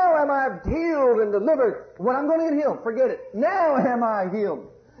 Now am I healed and delivered. When I'm going to get healed, forget it. Now am I healed.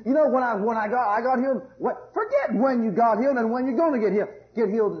 You know, when I got healed, forget when you got healed and when you're going to get healed. Get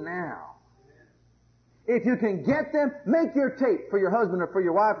healed now. If you can get them, make your tape for your husband or for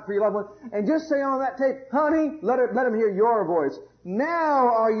your wife or for your loved one, and just say on that tape, honey, let them hear your voice. Now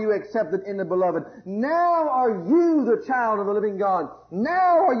are you accepted in the beloved. Now are you the child of the living God.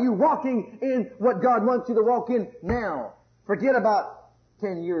 Now are you walking in what God wants you to walk in now. Forget about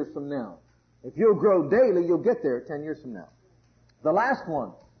 10 years from now. If you'll grow daily, you'll get there 10 years from now. The last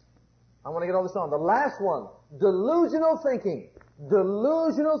one. I want to get all this on. The last one. Delusional thinking.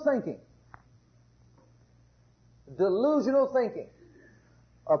 Delusional thinking. Delusional thinking.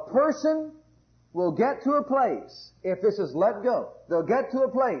 A person will get to a place, if this is let go, they'll get to a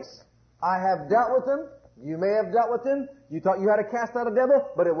place. I have dealt with them. You may have dealt with them. You thought you had to cast out a devil,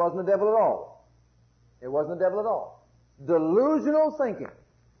 but it wasn't a devil at all. It wasn't a devil at all. Delusional thinking.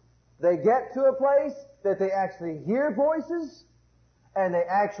 They get to a place that they actually hear voices and they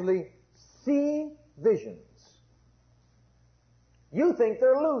actually see visions. You think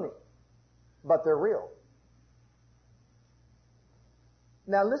they're loony, but they're real.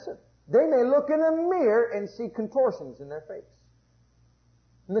 Now listen, they may look in a mirror and see contortions in their face.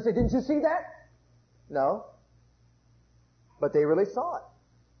 And they say, didn't you see that? No. But they really saw it.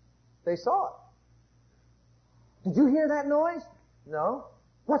 They saw it. Did you hear that noise? No.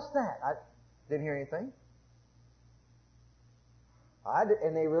 What's that? I didn't hear anything.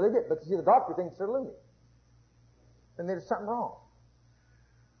 And they really did. But you see, the doctor thinks they're loony. And there's something wrong.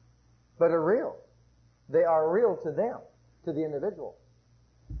 But they're real. They are real to them, to the individual.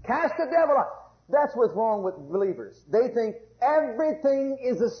 Cast the devil out. That's what's wrong with believers. They think everything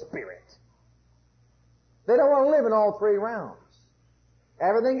is a spirit. They don't want to live in all three realms.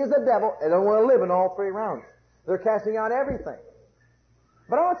 Everything is the devil. They don't want to live in all three realms. They're casting out everything.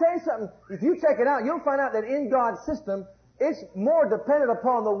 But I want to tell you something. If you check it out, you'll find out that in God's system, it's more dependent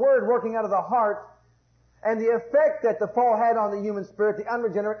upon the Word working out of the heart and the effect that the fall had on the human spirit, the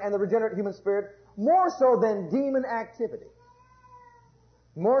unregenerate and the regenerate human spirit, more so than demon activity.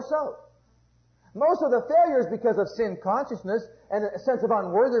 More so. Most of the failure is because of sin consciousness and a sense of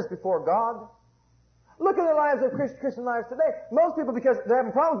unworthiness before God. Look at the lives of Christian lives today. Most people, because they're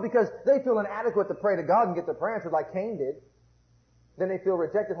having problems because they feel inadequate to pray to God and get their prayer answered like Cain did. Then they feel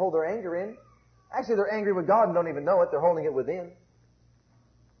rejected, hold their anger in. Actually, they're angry with God and don't even know it. They're holding it within.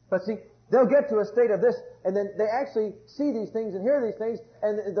 But see, they'll get to a state of this, and then they actually see these things and hear these things,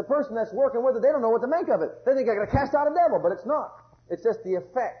 and the person that's working with it, they don't know what to make of it. They think they're going to cast out a devil, but it's not. It's just the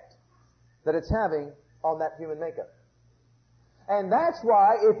effect that it's having on that human makeup. And that's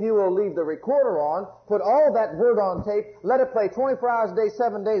why, if you will leave the recorder on, put all that word on tape, let it play 24 hours a day,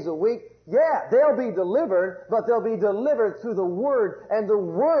 7 days a week, yeah, they'll be delivered, but they'll be delivered through the Word, and the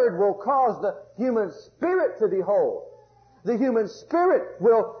Word will cause the human spirit to be whole. The human spirit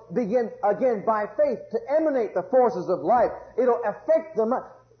will begin, again, by faith, to emanate the forces of life. It'll affect the mind.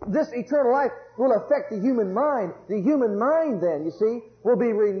 This eternal life will affect the human mind. The human mind then, you see, will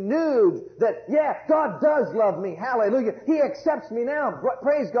be renewed that, yeah, God does love me. Hallelujah. He accepts me now.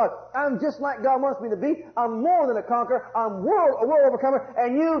 Praise God. I'm just like God wants me to be. I'm more than a conqueror. I'm a world overcomer.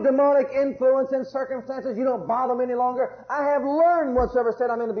 And you, demonic influence and circumstances, you don't bother me any longer. I have learned whatsoever said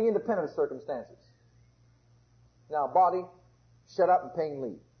I'm going to be independent of circumstances. Now, body, shut up and pain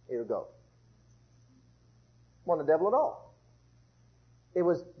leave. Here we go. Wasn't the devil at all. It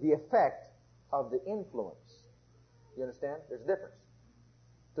was the effect of the influence. You understand? There's a difference.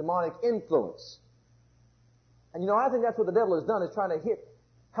 Demonic influence. And I think that's what the devil has done, is trying to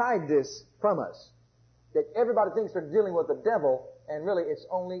hide this from us. That everybody thinks they're dealing with the devil, and really it's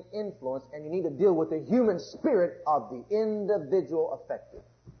only influence, and you need to deal with the human spirit of the individual affected.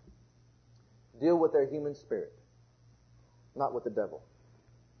 Deal with their human spirit, not with the devil.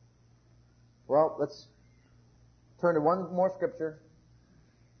 Well, let's turn to one more scripture.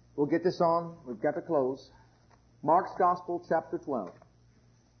 We'll get this on. We've got to close. Mark's Gospel, chapter 12.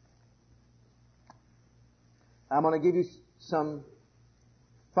 I'm going to give you some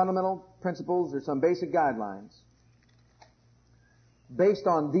fundamental principles or some basic guidelines based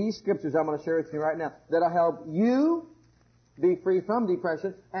on these scriptures I'm going to share with you right now that'll help you be free from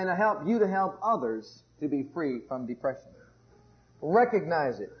depression and will help you to help others to be free from depression.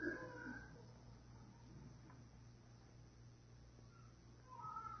 Recognize it.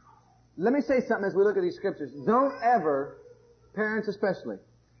 Let me say something as we look at these scriptures. Don't ever, parents especially,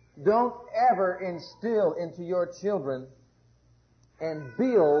 don't ever instill into your children and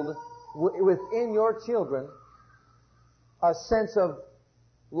build within your children a sense of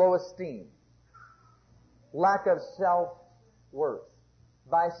low esteem, lack of self-worth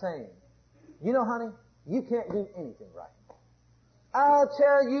by saying, honey, you can't do anything right. I'll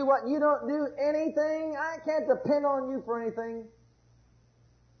tell you what, you don't do anything. I can't depend on you for anything.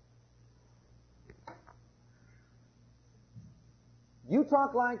 You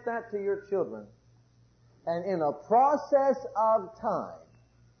talk like that to your children, and in a process of time,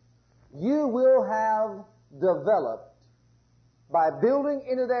 you will have developed, by building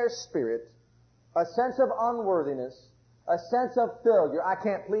into their spirit, a sense of unworthiness, a sense of failure. I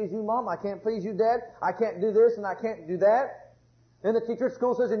can't please you, Mom. I can't please you, Dad. I can't do this and I can't do that. Then the teacher at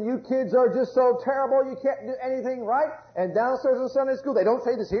school says, and you kids are just so terrible, you can't do anything right. And downstairs in Sunday school, they don't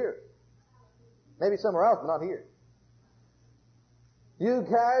say this here. Maybe somewhere else, but not here. You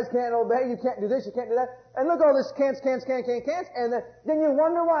guys can't obey, you can't do this, you can't do that. And look at all this can'ts. And then you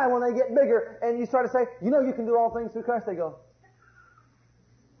wonder why when they get bigger and you start to say, you can do all things through Christ. They go,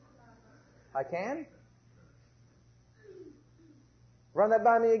 I can? Run that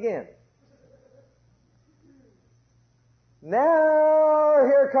by me again. Now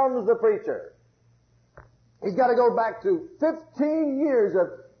here comes the preacher. He's got to go back to 15 years of,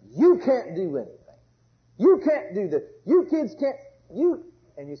 you can't do anything. You can't do this. You kids can't.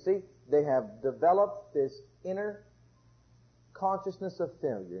 And you see, they have developed this inner consciousness of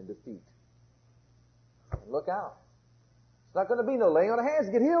failure and defeat. Look out. It's not going to be no laying on of hands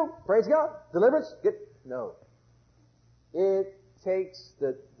to get healed. Praise God. Deliverance. No. It takes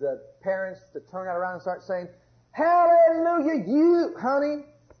the parents to turn that around and start saying, Hallelujah.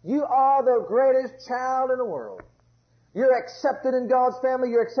 You are the greatest child in the world. You're accepted in God's family.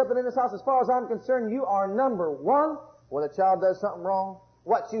 You're accepted in this house. As far as I'm concerned, you are number one. When a child does something wrong,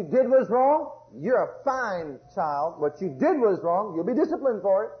 what you did was wrong. You're a fine child. What you did was wrong. You'll be disciplined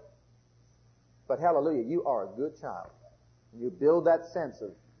for it. But hallelujah, you are a good child. You build that sense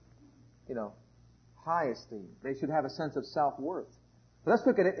of, high esteem. They should have a sense of self-worth. But let's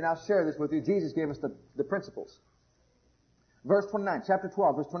look at it, and I'll share this with you. Jesus gave us the principles. Verse 29, chapter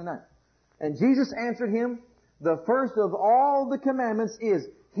 12, verse 29. And Jesus answered him, the first of all the commandments is,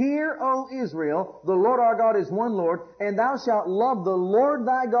 Hear, O Israel, the Lord our God is one Lord, and thou shalt love the Lord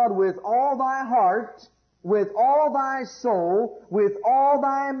thy God with all thy heart, with all thy soul, with all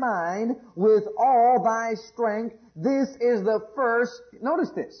thy mind, with all thy strength. This is the first. Notice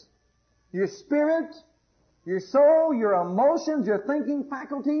this. Your spirit, your soul, your emotions, your thinking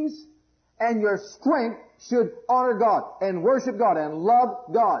faculties, and your strength should honor God and worship God and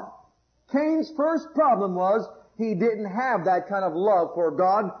love God. Cain's first problem was he didn't have that kind of love for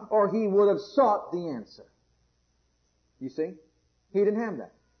God, or he would have sought the answer. You see? He didn't have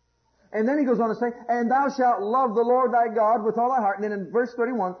that. And then he goes on to say, and thou shalt love the Lord thy God with all thy heart. And then in verse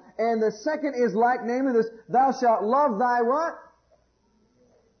 31, and the second is like, namely this, thou shalt love thy what?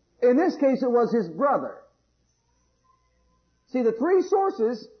 In this case it was his brother. See, the three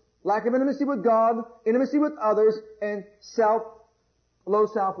sources, lack of intimacy with God, intimacy with others, and low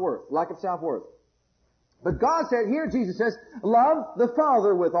self-worth, lack of self-worth. But God said, here Jesus says, love the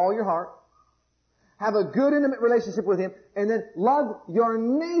Father with all your heart. Have a good intimate relationship with Him. And then love your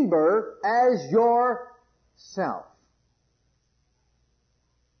neighbor as yourself.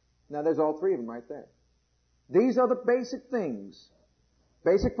 Now there's all three of them right there. These are the basic things,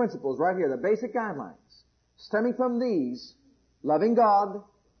 basic principles right here, the basic guidelines. Stemming from these, loving God,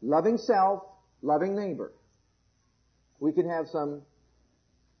 loving self, loving neighbor. We can have some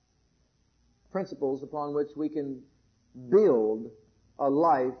principles upon which we can build a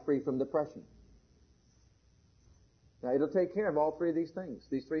life free from depression. Now, it'll take care of all three of these things,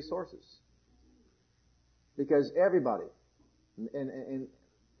 these three sources. Because everybody, and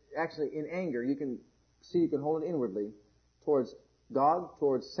actually in anger, you can hold it inwardly towards God,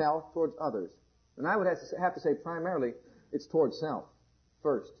 towards self, towards others. And I would have to say primarily it's towards self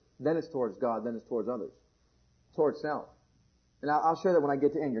first. Then it's towards God, then it's towards others. Towards self. And I'll share that when I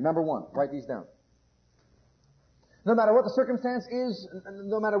get to anger. Number one, write these down. No matter what the circumstance is,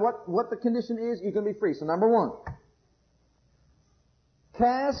 no matter what the condition is, you can be free. So number one,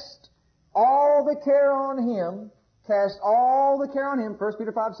 cast all the care on Him. Cast all the care on Him. 1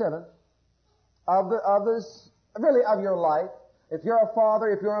 Peter 5:7. Of your life. If you're a father,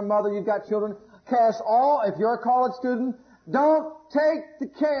 if you're a mother, you've got children, if you're a college student, don't take the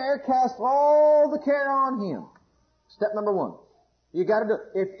care, cast all the care on Him. Step number one. You gotta do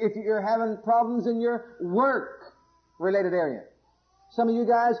it. If you're having problems in your work-related area. Some of you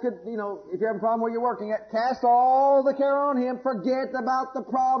guys could, if you're having a problem where you're working at, cast all the care on Him. Forget about the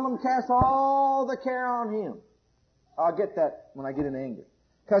problem. Cast all the care on Him. I'll get that when I get in anger.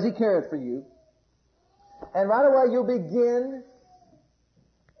 Because He cared for you. And right away you'll begin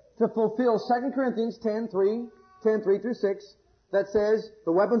to fulfill 2 Corinthians 10:3 through 6, that says,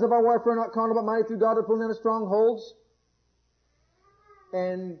 the weapons of our warfare are not carnal but mighty through God to pull down the strongholds.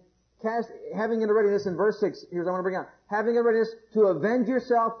 And having in readiness in verse 6, here's what I want to bring out. Having in readiness to avenge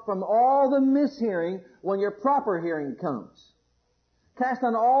yourself from all the mishearing when your proper hearing comes. Cast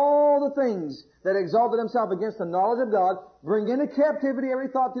on all the things that exalted themselves against the knowledge of God. Bring into captivity every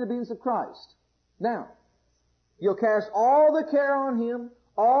thought to the obedience of Christ. Now, you'll cast all the care on Him,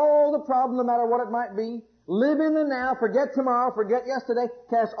 all the problem, no matter what it might be. Live in the now. Forget tomorrow. Forget yesterday.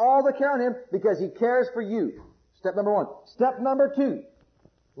 Cast all the care on Him because He cares for you. Step number one. Step number two.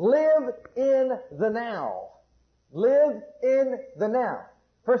 Live in the now. Live in the now.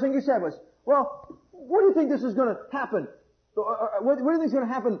 First thing you said was, well, what do you think this is going to happen? What do you think is going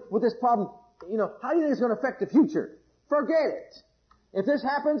to happen with this problem? How do you think it's going to affect the future? Forget it. If this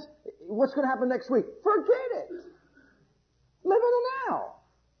happens, what's going to happen next week? Forget it. Live in the now.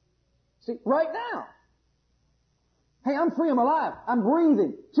 See, right now. Hey, I'm free, I'm alive, I'm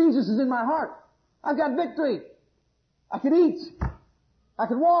breathing. Jesus is in my heart. I've got victory. I can eat. I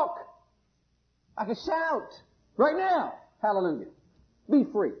can walk. I can shout. Right now. Hallelujah. Be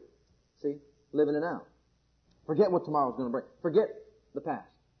free. See? Live in the now. Forget what tomorrow's going to bring. Forget the past.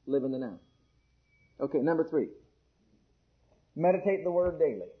 Live in the now. Okay, number 3. Meditate the Word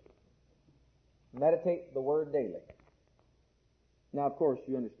daily. Meditate the Word daily. Now, of course,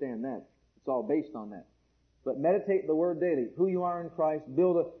 you understand that. It's all based on that. But meditate the Word daily. Who you are in Christ.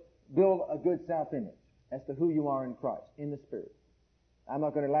 Build a good self-image. as to who you are in Christ, in the Spirit. I'm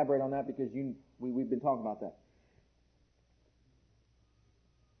not going to elaborate on that because we've been talking about that.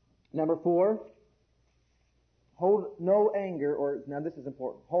 Number 4, hold no anger, now this is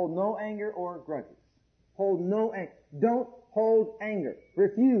important. Hold no anger or grudges. Hold no anger. Don't hold anger.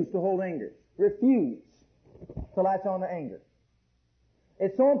 Refuse to hold anger. Refuse to latch on to anger.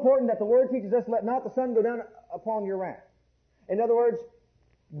 It's so important that the Word teaches us, let not the sun go down upon your wrath. In other words,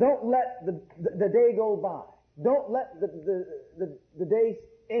 don't let the day go by. Don't let the day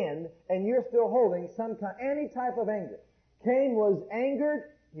end and you're still holding any type of anger. Cain was angered,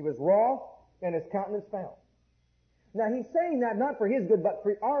 he was raw, and his countenance fell. Now he's saying that not for his good, but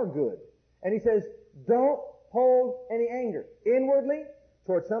for our good. And he says, don't hold any anger inwardly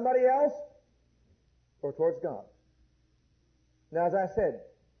towards somebody else or towards God. Now, as I said,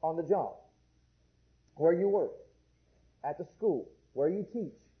 on the job, where you work, at the school, where you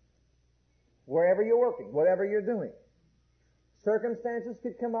teach, wherever you're working, whatever you're doing, circumstances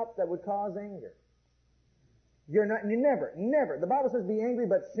could come up that would cause anger. You never. The Bible says be angry,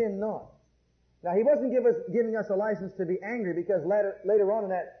 but sin not. Now, he wasn't giving us a license to be angry because later on in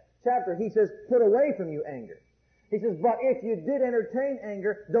that chapter, he says, put away from you anger. He says, but if you did entertain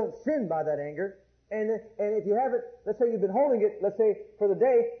anger, don't sin by that anger. And if you have it, let's say you've been holding it, let's say for the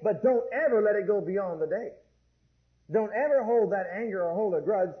day, but don't ever let it go beyond the day. Don't ever hold that anger or hold a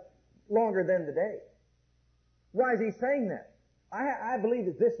grudge longer than the day. Why is he saying that? I believe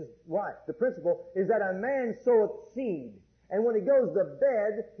that this is right. The principle is that a man soweth seed. And when he goes to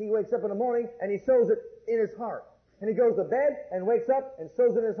bed, he wakes up in the morning and he sows it in his heart. And he goes to bed and wakes up and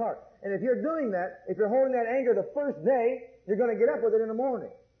sows it in his heart. And if you're doing that, if you're holding that anger the first day, you're going to get up with it in the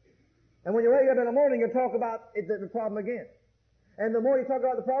morning. And when you wake up in the morning, you talk about the problem again. And the more you talk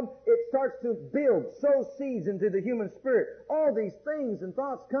about the problem, it starts to build, sow seeds into the human spirit. All these things and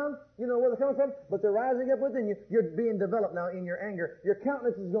thoughts come, you know where they're coming from, but they're rising up within you. You're being developed now in your anger. Your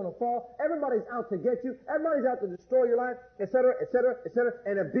countenance is going to fall. Everybody's out to get you. Everybody's out to destroy your life, etc., etc., etc.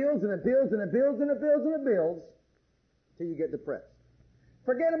 And it builds and it builds and it builds and it builds and it builds till you get depressed.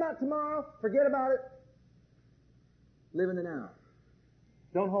 Forget about tomorrow. Forget about it. Live in the now.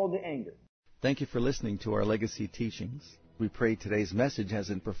 Don't hold the anger. Thank you for listening to our legacy teachings. We pray today's message has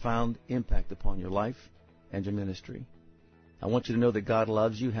a profound impact upon your life and your ministry. I want you to know that God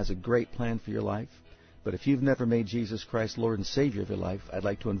loves you, has a great plan for your life. But if you've never made Jesus Christ Lord and Savior of your life, I'd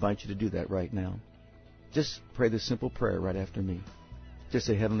like to invite you to do that right now. Just pray this simple prayer right after me. Just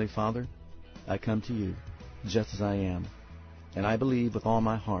say, Heavenly Father, I come to you just as I am. And I believe with all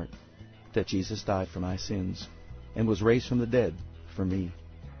my heart that Jesus died for my sins and was raised from the dead for me.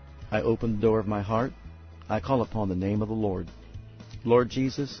 I open the door of my heart. I call upon the name of the Lord. Lord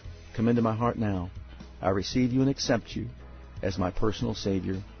Jesus, come into my heart now. I receive you and accept you as my personal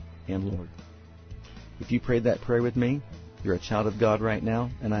Savior and Lord. If you prayed that prayer with me, you're a child of God right now,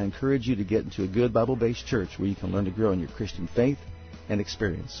 and I encourage you to get into a good Bible-based church where you can learn to grow in your Christian faith and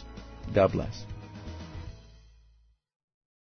experience. God bless.